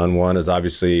investors on. One is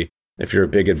obviously, if you're a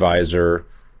big advisor,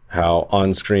 how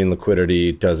on-screen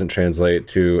liquidity doesn't translate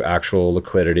to actual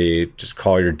liquidity. Just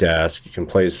call your desk. You can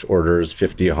place orders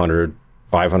 50, 100,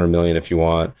 500 million if you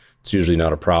want. It's usually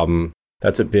not a problem.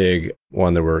 That's a big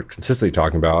one that we're consistently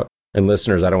talking about. And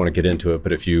listeners, I don't want to get into it,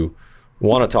 but if you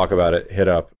want to talk about it, hit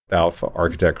up the Alpha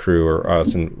Architect crew or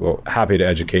us, and we're happy to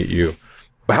educate you.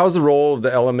 How's the role of the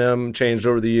LMM changed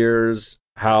over the years?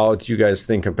 How do you guys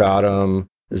think about them?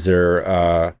 Is there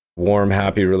a warm,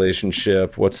 happy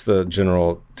relationship? What's the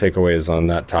general takeaways on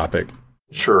that topic?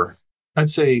 Sure. I'd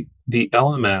say the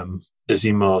LMM is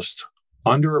the most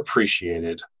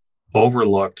underappreciated,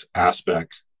 overlooked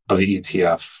aspect of the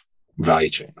ETF value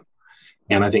chain.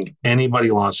 And I think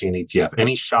anybody launching an ETF,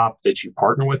 any shop that you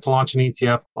partner with to launch an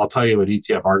ETF, I'll tell you at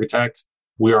ETF Architect,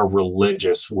 we are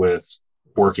religious with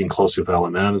working closely with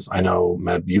LMMs. I know,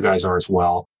 Meb, you guys are as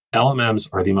well. LMMs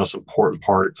are the most important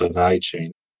part of the value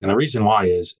chain. And the reason why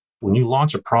is when you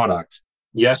launch a product,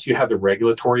 yes, you have the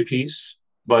regulatory piece,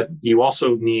 but you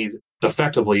also need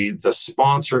effectively the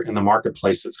sponsor in the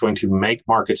marketplace that's going to make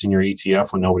markets in your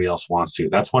ETF when nobody else wants to.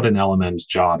 That's what an LMM's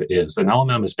job is. An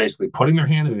LMM is basically putting their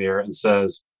hand in the air and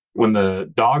says, when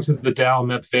the dogs at the Dow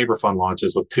MEP Faber Fund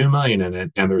launches with 2 million in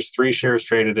it, and there's 3 shares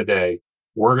traded a day,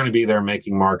 we're going to be there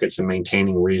making markets and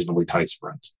maintaining reasonably tight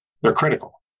spreads. They're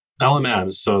critical.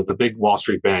 LMMs, so the big Wall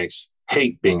Street banks,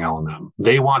 hate being LMM.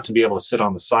 They want to be able to sit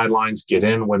on the sidelines, get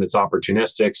in when it's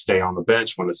opportunistic, stay on the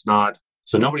bench when it's not.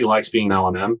 So nobody likes being an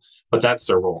LMM, but that's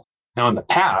their role. Now, in the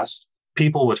past,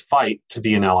 people would fight to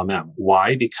be an LMM.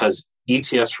 Why? Because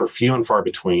ETFs were few and far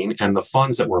between, and the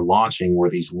funds that were launching were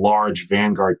these large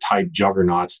Vanguard type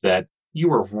juggernauts that you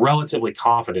were relatively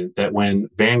confident that when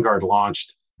Vanguard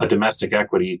launched a domestic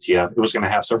equity ETF, it was going to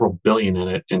have several billion in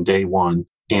it in day one,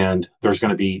 and there's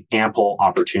going to be ample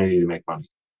opportunity to make money.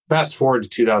 Fast forward to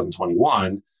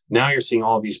 2021, now you're seeing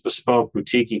all of these bespoke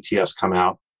boutique ETFs come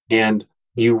out, and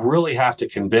you really have to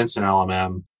convince an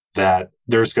LMM that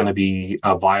there's going to be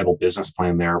a viable business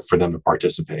plan there for them to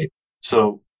participate.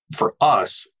 So for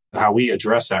us, how we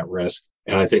address that risk,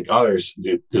 and I think others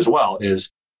do as well,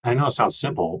 is, I know it sounds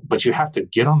simple, but you have to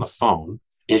get on the phone,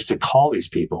 you have to call these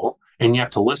people, and you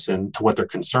have to listen to what their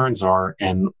concerns are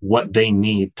and what they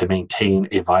need to maintain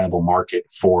a viable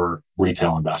market for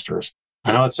retail investors.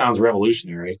 I know it sounds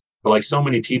revolutionary, but like so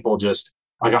many people just,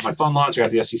 I got my fund launch, I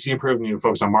got the SEC approved, I need to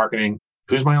focus on marketing.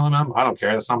 Who's my LMM? I don't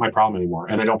care. That's not my problem anymore.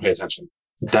 And they don't pay attention.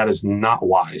 That is not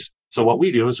wise. So what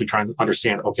we do is we try and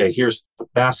understand, okay, here's the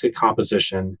basket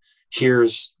composition.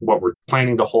 Here's what we're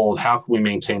planning to hold. How can we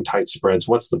maintain tight spreads?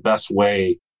 What's the best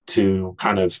way to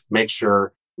kind of make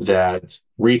sure that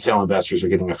retail investors are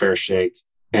getting a fair shake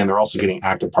and they're also getting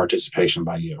active participation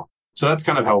by you? So that's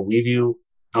kind of how we view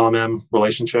LMM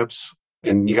relationships.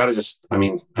 And you got to just, I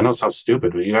mean, I know it sounds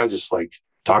stupid, but you got to just like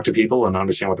talk to people and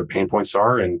understand what their pain points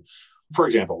are. And for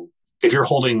example, if you're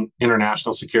holding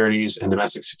international securities and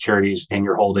domestic securities and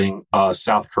you're holding a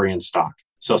South Korean stock.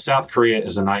 So South Korea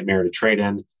is a nightmare to trade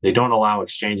in. They don't allow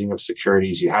exchanging of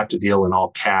securities. You have to deal in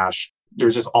all cash.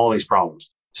 There's just all these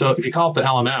problems. So if you call up the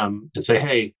LMM and say,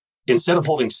 hey, instead of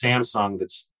holding Samsung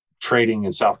that's trading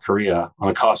in South Korea on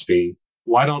a Kospi,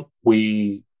 why don't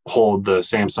we hold the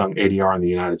Samsung ADR in the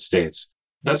United States?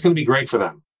 That's going to be great for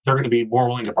them. They're going to be more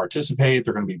willing to participate.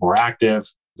 They're going to be more active.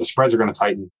 The spreads are going to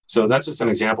tighten. So that's just an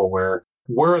example where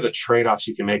are the trade-offs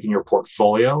you can make in your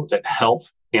portfolio that help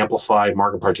amplify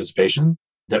market participation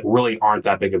that really aren't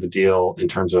that big of a deal in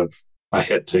terms of a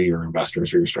hit to your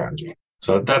investors or your strategy.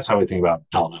 So that's how we think about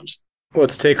LMMs.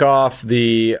 Let's take off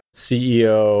the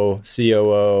CEO,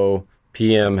 COO,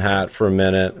 PM hat for a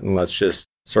minute, and let's just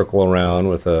circle around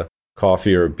with a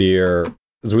coffee or a beer.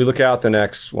 As we look out the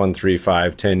next 1, 3,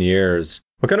 5, 10 years,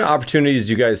 What kind of opportunities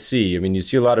do you guys see? I mean, you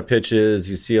see a lot of pitches,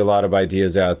 you see a lot of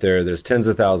ideas out there. There's tens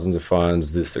of thousands of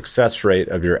funds. The success rate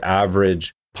of your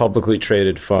average publicly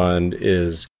traded fund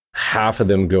is half of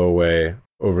them go away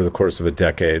over the course of a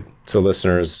decade. So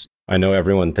listeners, I know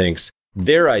everyone thinks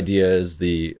their idea is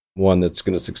the one that's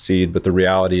going to succeed, but the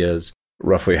reality is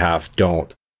roughly half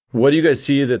don't. What do you guys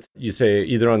see that you say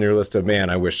either on your list of, man,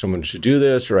 I wish someone should do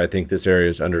this, or I think this area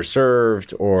is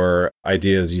underserved, or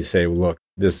ideas you say, look,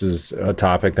 this is a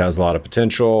topic that has a lot of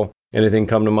potential? Anything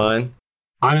come to mind?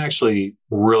 I'm actually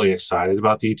really excited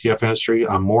about the ETF industry.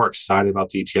 I'm more excited about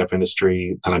the ETF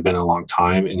industry than I've been in a long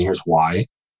time. And here's why.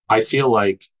 I feel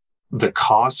like the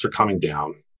costs are coming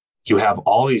down. You have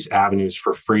all these avenues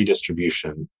for free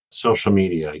distribution, social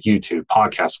media, YouTube,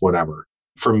 podcasts, whatever.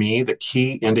 For me, the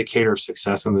key indicator of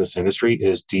success in this industry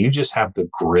is, do you just have the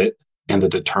grit and the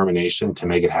determination to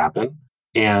make it happen?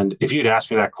 And if you'd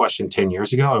asked me that question 10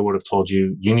 years ago, I would have told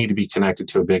you, you need to be connected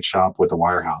to a big shop with a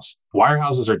wirehouse.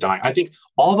 Wirehouses are dying. I think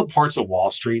all the parts of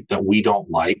Wall Street that we don't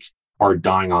like are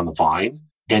dying on the vine.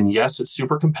 And yes, it's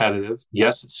super competitive.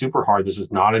 Yes, it's super hard. This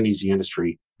is not an easy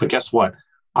industry. But guess what?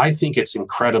 I think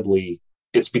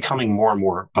it's becoming more and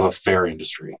more of a fair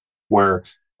industry where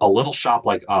a little shop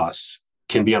like us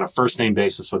can be on a first name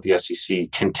basis with the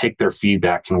SEC, can take their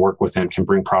feedback, can work with them, can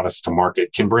bring products to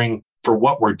market, can bring, for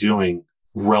what we're doing,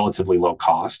 relatively low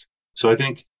cost. So I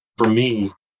think for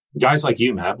me, guys like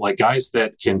you, Matt, like guys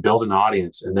that can build an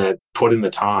audience and that put in the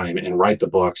time and write the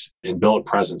books and build a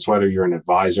presence, whether you're an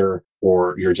advisor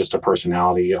or you're just a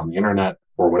personality on the internet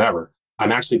or whatever,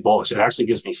 I'm actually bullish. It actually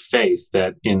gives me faith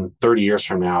that in 30 years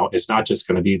from now, it's not just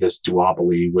going to be this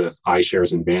duopoly with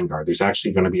iShares and Vanguard. There's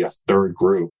actually going to be a third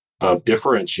group of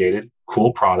differentiated,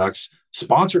 cool products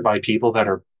sponsored by people that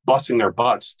are busting their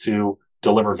butts to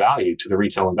deliver value to the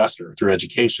retail investor through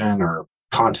education or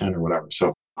content or whatever.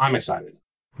 So I'm excited.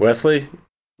 Wesley?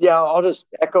 Yeah, I'll just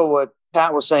echo what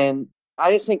Pat was saying.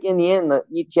 I just think in the end, the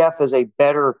ETF is a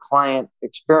better client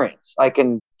experience. I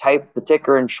can type the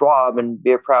ticker in Schwab and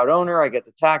be a proud owner. I get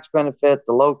the tax benefit,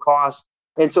 the low cost.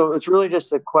 And so it's really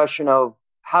just a question of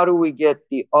how do we get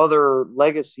the other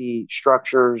legacy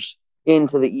structures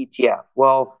into the ETF?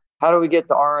 Well, how do we get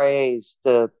the RIAs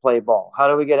to play ball? How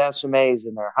do we get SMAs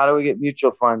in there? How do we get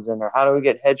mutual funds in there? How do we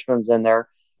get hedge funds in there?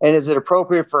 And is it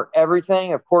appropriate for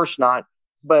everything? Of course not.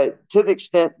 But to the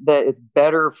extent that it's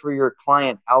better for your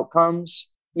client outcomes,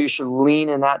 you should lean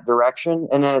in that direction.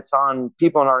 And then it's on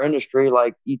people in our industry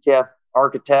like ETF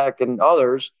Architect and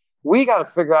others. We got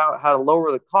to figure out how to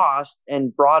lower the cost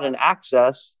and broaden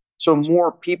access so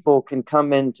more people can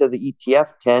come into the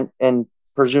ETF tent and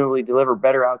presumably deliver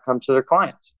better outcomes to their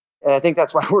clients. And I think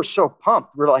that's why we're so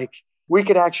pumped. We're like, we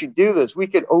could actually do this. We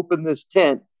could open this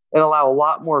tent and allow a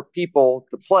lot more people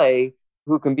to play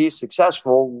who can be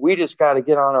successful. We just got to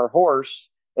get on our horse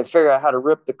and figure out how to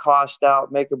rip the cost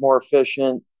out, make it more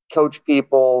efficient, coach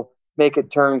people, make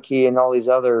it turnkey, and all these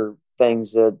other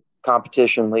things that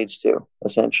competition leads to,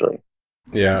 essentially.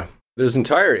 Yeah. There's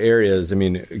entire areas. I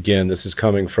mean, again, this is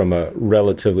coming from a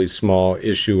relatively small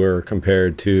issuer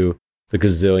compared to the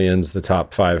gazillions the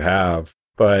top five have.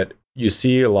 But you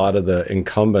see a lot of the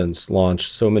incumbents launch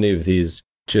so many of these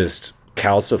just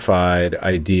calcified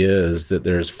ideas that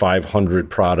there's 500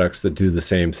 products that do the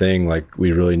same thing. Like,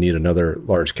 we really need another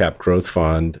large cap growth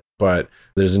fund. But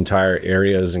there's entire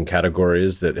areas and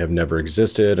categories that have never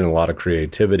existed and a lot of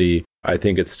creativity. I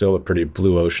think it's still a pretty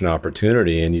blue ocean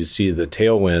opportunity. And you see the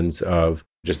tailwinds of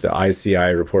just the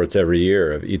ICI reports every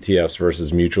year of ETFs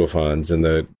versus mutual funds. And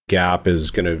the gap is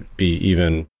going to be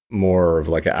even more of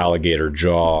like an alligator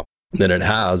jaw than it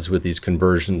has with these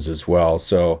conversions as well.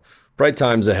 So bright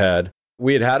times ahead.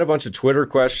 We had a bunch of Twitter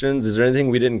questions. Is there anything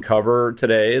we didn't cover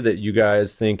today that you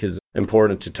guys think is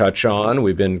important to touch on?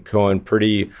 We've been going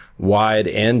pretty wide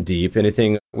and deep.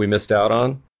 Anything we missed out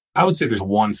on? I would say there's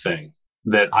one thing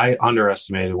that I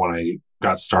underestimated when I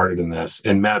got started in this.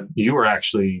 And Matt, you were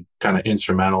actually kind of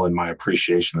instrumental in my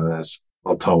appreciation of this.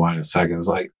 I'll tell why in a second. It's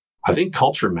like, I think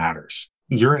culture matters.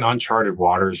 You're in uncharted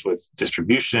waters with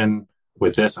distribution,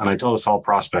 with this. And I tell this all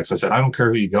prospects. I said, I don't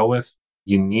care who you go with.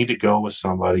 You need to go with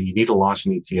somebody. You need to launch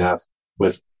an ETF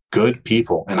with good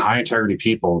people and high integrity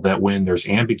people that when there's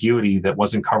ambiguity that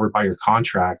wasn't covered by your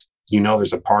contract, you know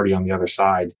there's a party on the other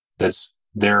side that's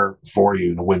there for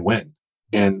you to win-win.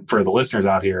 And for the listeners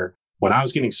out here, when I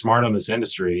was getting smart on this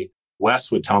industry,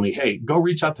 Wes would tell me, hey, go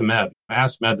reach out to Meb. I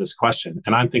asked Meb this question.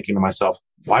 And I'm thinking to myself,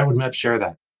 why would Meb share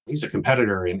that? He's a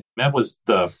competitor. And Meb was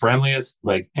the friendliest,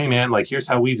 like, hey man, like, here's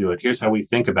how we do it. Here's how we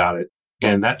think about it.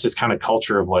 And that just kind of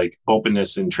culture of like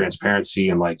openness and transparency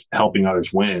and like helping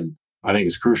others win, I think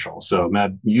is crucial. So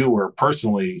Meb, you were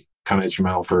personally kind of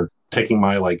instrumental for taking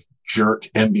my like jerk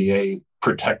MBA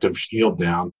protective shield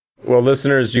down. Well,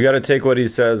 listeners, you got to take what he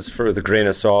says with a grain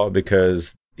of salt,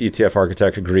 because ETF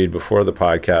Architect agreed before the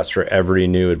podcast, for every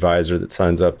new advisor that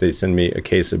signs up, they send me a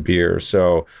case of beer.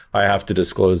 So I have to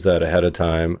disclose that ahead of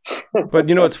time. But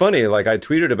it's funny, like I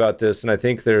tweeted about this, and I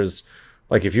think there's,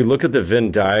 like, if you look at the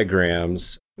Venn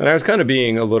diagrams, and I was kind of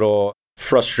being a little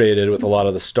frustrated with a lot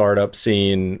of the startup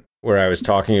scene where I was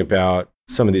talking about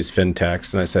some of these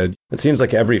fintechs. And I said, it seems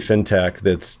like every fintech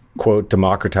that's, quote,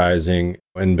 democratizing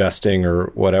investing or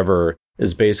whatever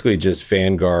is basically just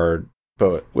Vanguard,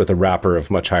 but with a wrapper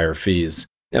of much higher fees.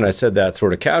 And I said that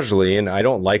sort of casually, and I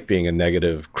don't like being a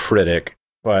negative critic,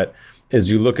 but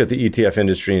as you look at the ETF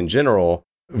industry in general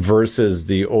versus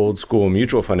the old school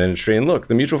mutual fund industry, and look,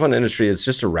 the mutual fund industry is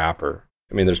just a wrapper.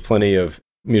 I mean, there's plenty of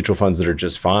mutual funds that are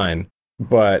just fine,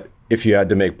 but if you had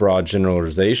to make broad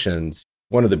generalizations,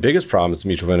 one of the biggest problems in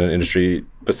the mutual fund industry,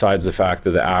 besides the fact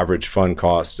that the average fund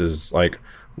cost is like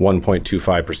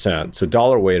 1.25%, so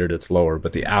dollar weighted, it's lower,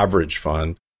 but the average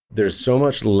fund, there's so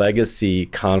much legacy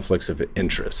conflicts of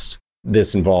interest.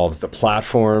 This involves the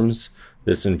platforms,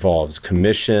 this involves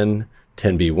commission,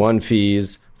 10B1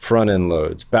 fees, front-end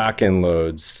loads, back-end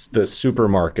loads, the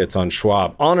supermarkets on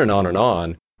Schwab, on and on and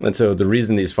on. And so the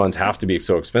reason these funds have to be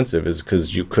so expensive is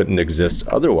because you couldn't exist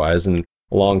otherwise. And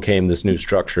along came this new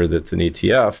structure that's an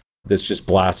ETF that's just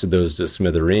blasted those to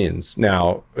smithereens.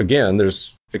 Now, again,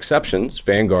 there's exceptions.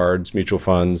 Vanguard's mutual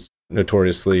funds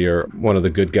notoriously are one of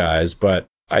the good guys, but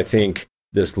I think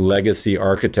this legacy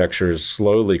architecture is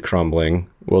slowly crumbling.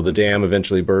 Will the dam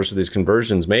eventually burst with these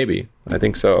conversions? Maybe. I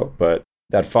think so. But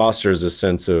that fosters a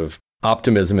sense of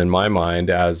optimism in my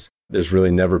mind, as there's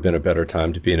really never been a better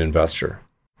time to be an investor.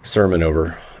 Sermon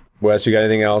over. Wes, you got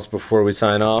anything else before we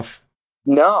sign off?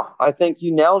 No, I think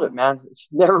you nailed it, man. It's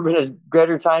never been a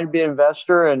greater time to be an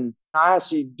investor. And I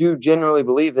actually do genuinely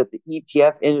believe that the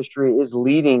ETF industry is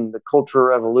leading the cultural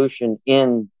revolution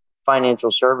in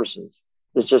financial services.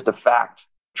 It's just a fact.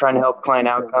 Trying to help client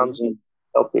outcomes and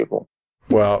help people.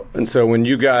 Well, and so when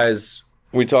you guys,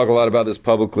 we talk a lot about this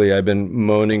publicly, I've been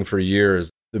moaning for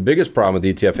years. The biggest problem with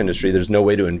the ETF industry, there's no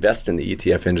way to invest in the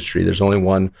ETF industry. There's only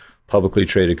one publicly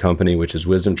traded company, which is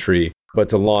WisdomTree. But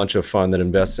to launch a fund that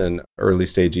invests in early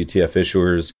stage ETF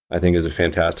issuers, I think is a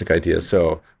fantastic idea.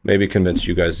 So maybe convince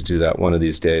you guys to do that one of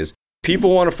these days.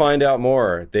 People want to find out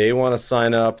more. They want to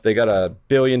sign up. They got a $1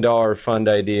 billion fund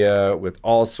idea with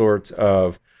all sorts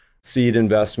of seed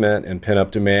investment and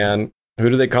pin-up demand. Who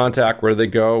do they contact? Where do they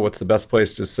go? What's the best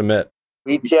place to submit?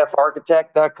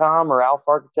 ETFarchitect.com or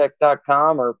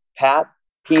alpharchitect.com or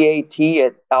P-A-T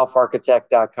at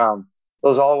alpharchitect.com.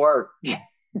 Those all work.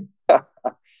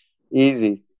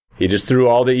 Easy. He just threw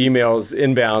all the emails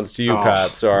inbounds to you,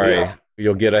 Pat. Sorry. Yeah.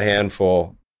 You'll get a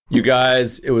handful. You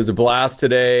guys, it was a blast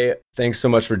today. Thanks so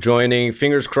much for joining.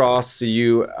 Fingers crossed. See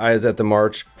you guys at the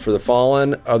March for the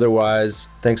Fallen. Otherwise,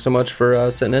 thanks so much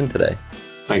for sitting in today.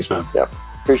 Thanks, man. Yep.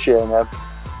 Appreciate it, man.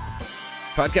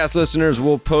 Podcast listeners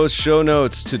will post show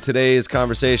notes to today's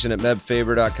conversation at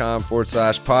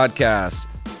mebfaber.com/podcast.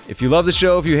 If you love the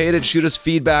show, if you hate it, shoot us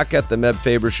feedback at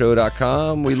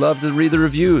themebfabershow.com. We love to read the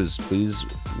reviews. Please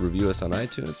review us on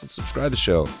iTunes and subscribe to the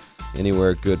show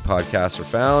anywhere good podcasts are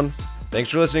found. Thanks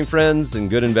for listening, friends, and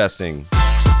good investing.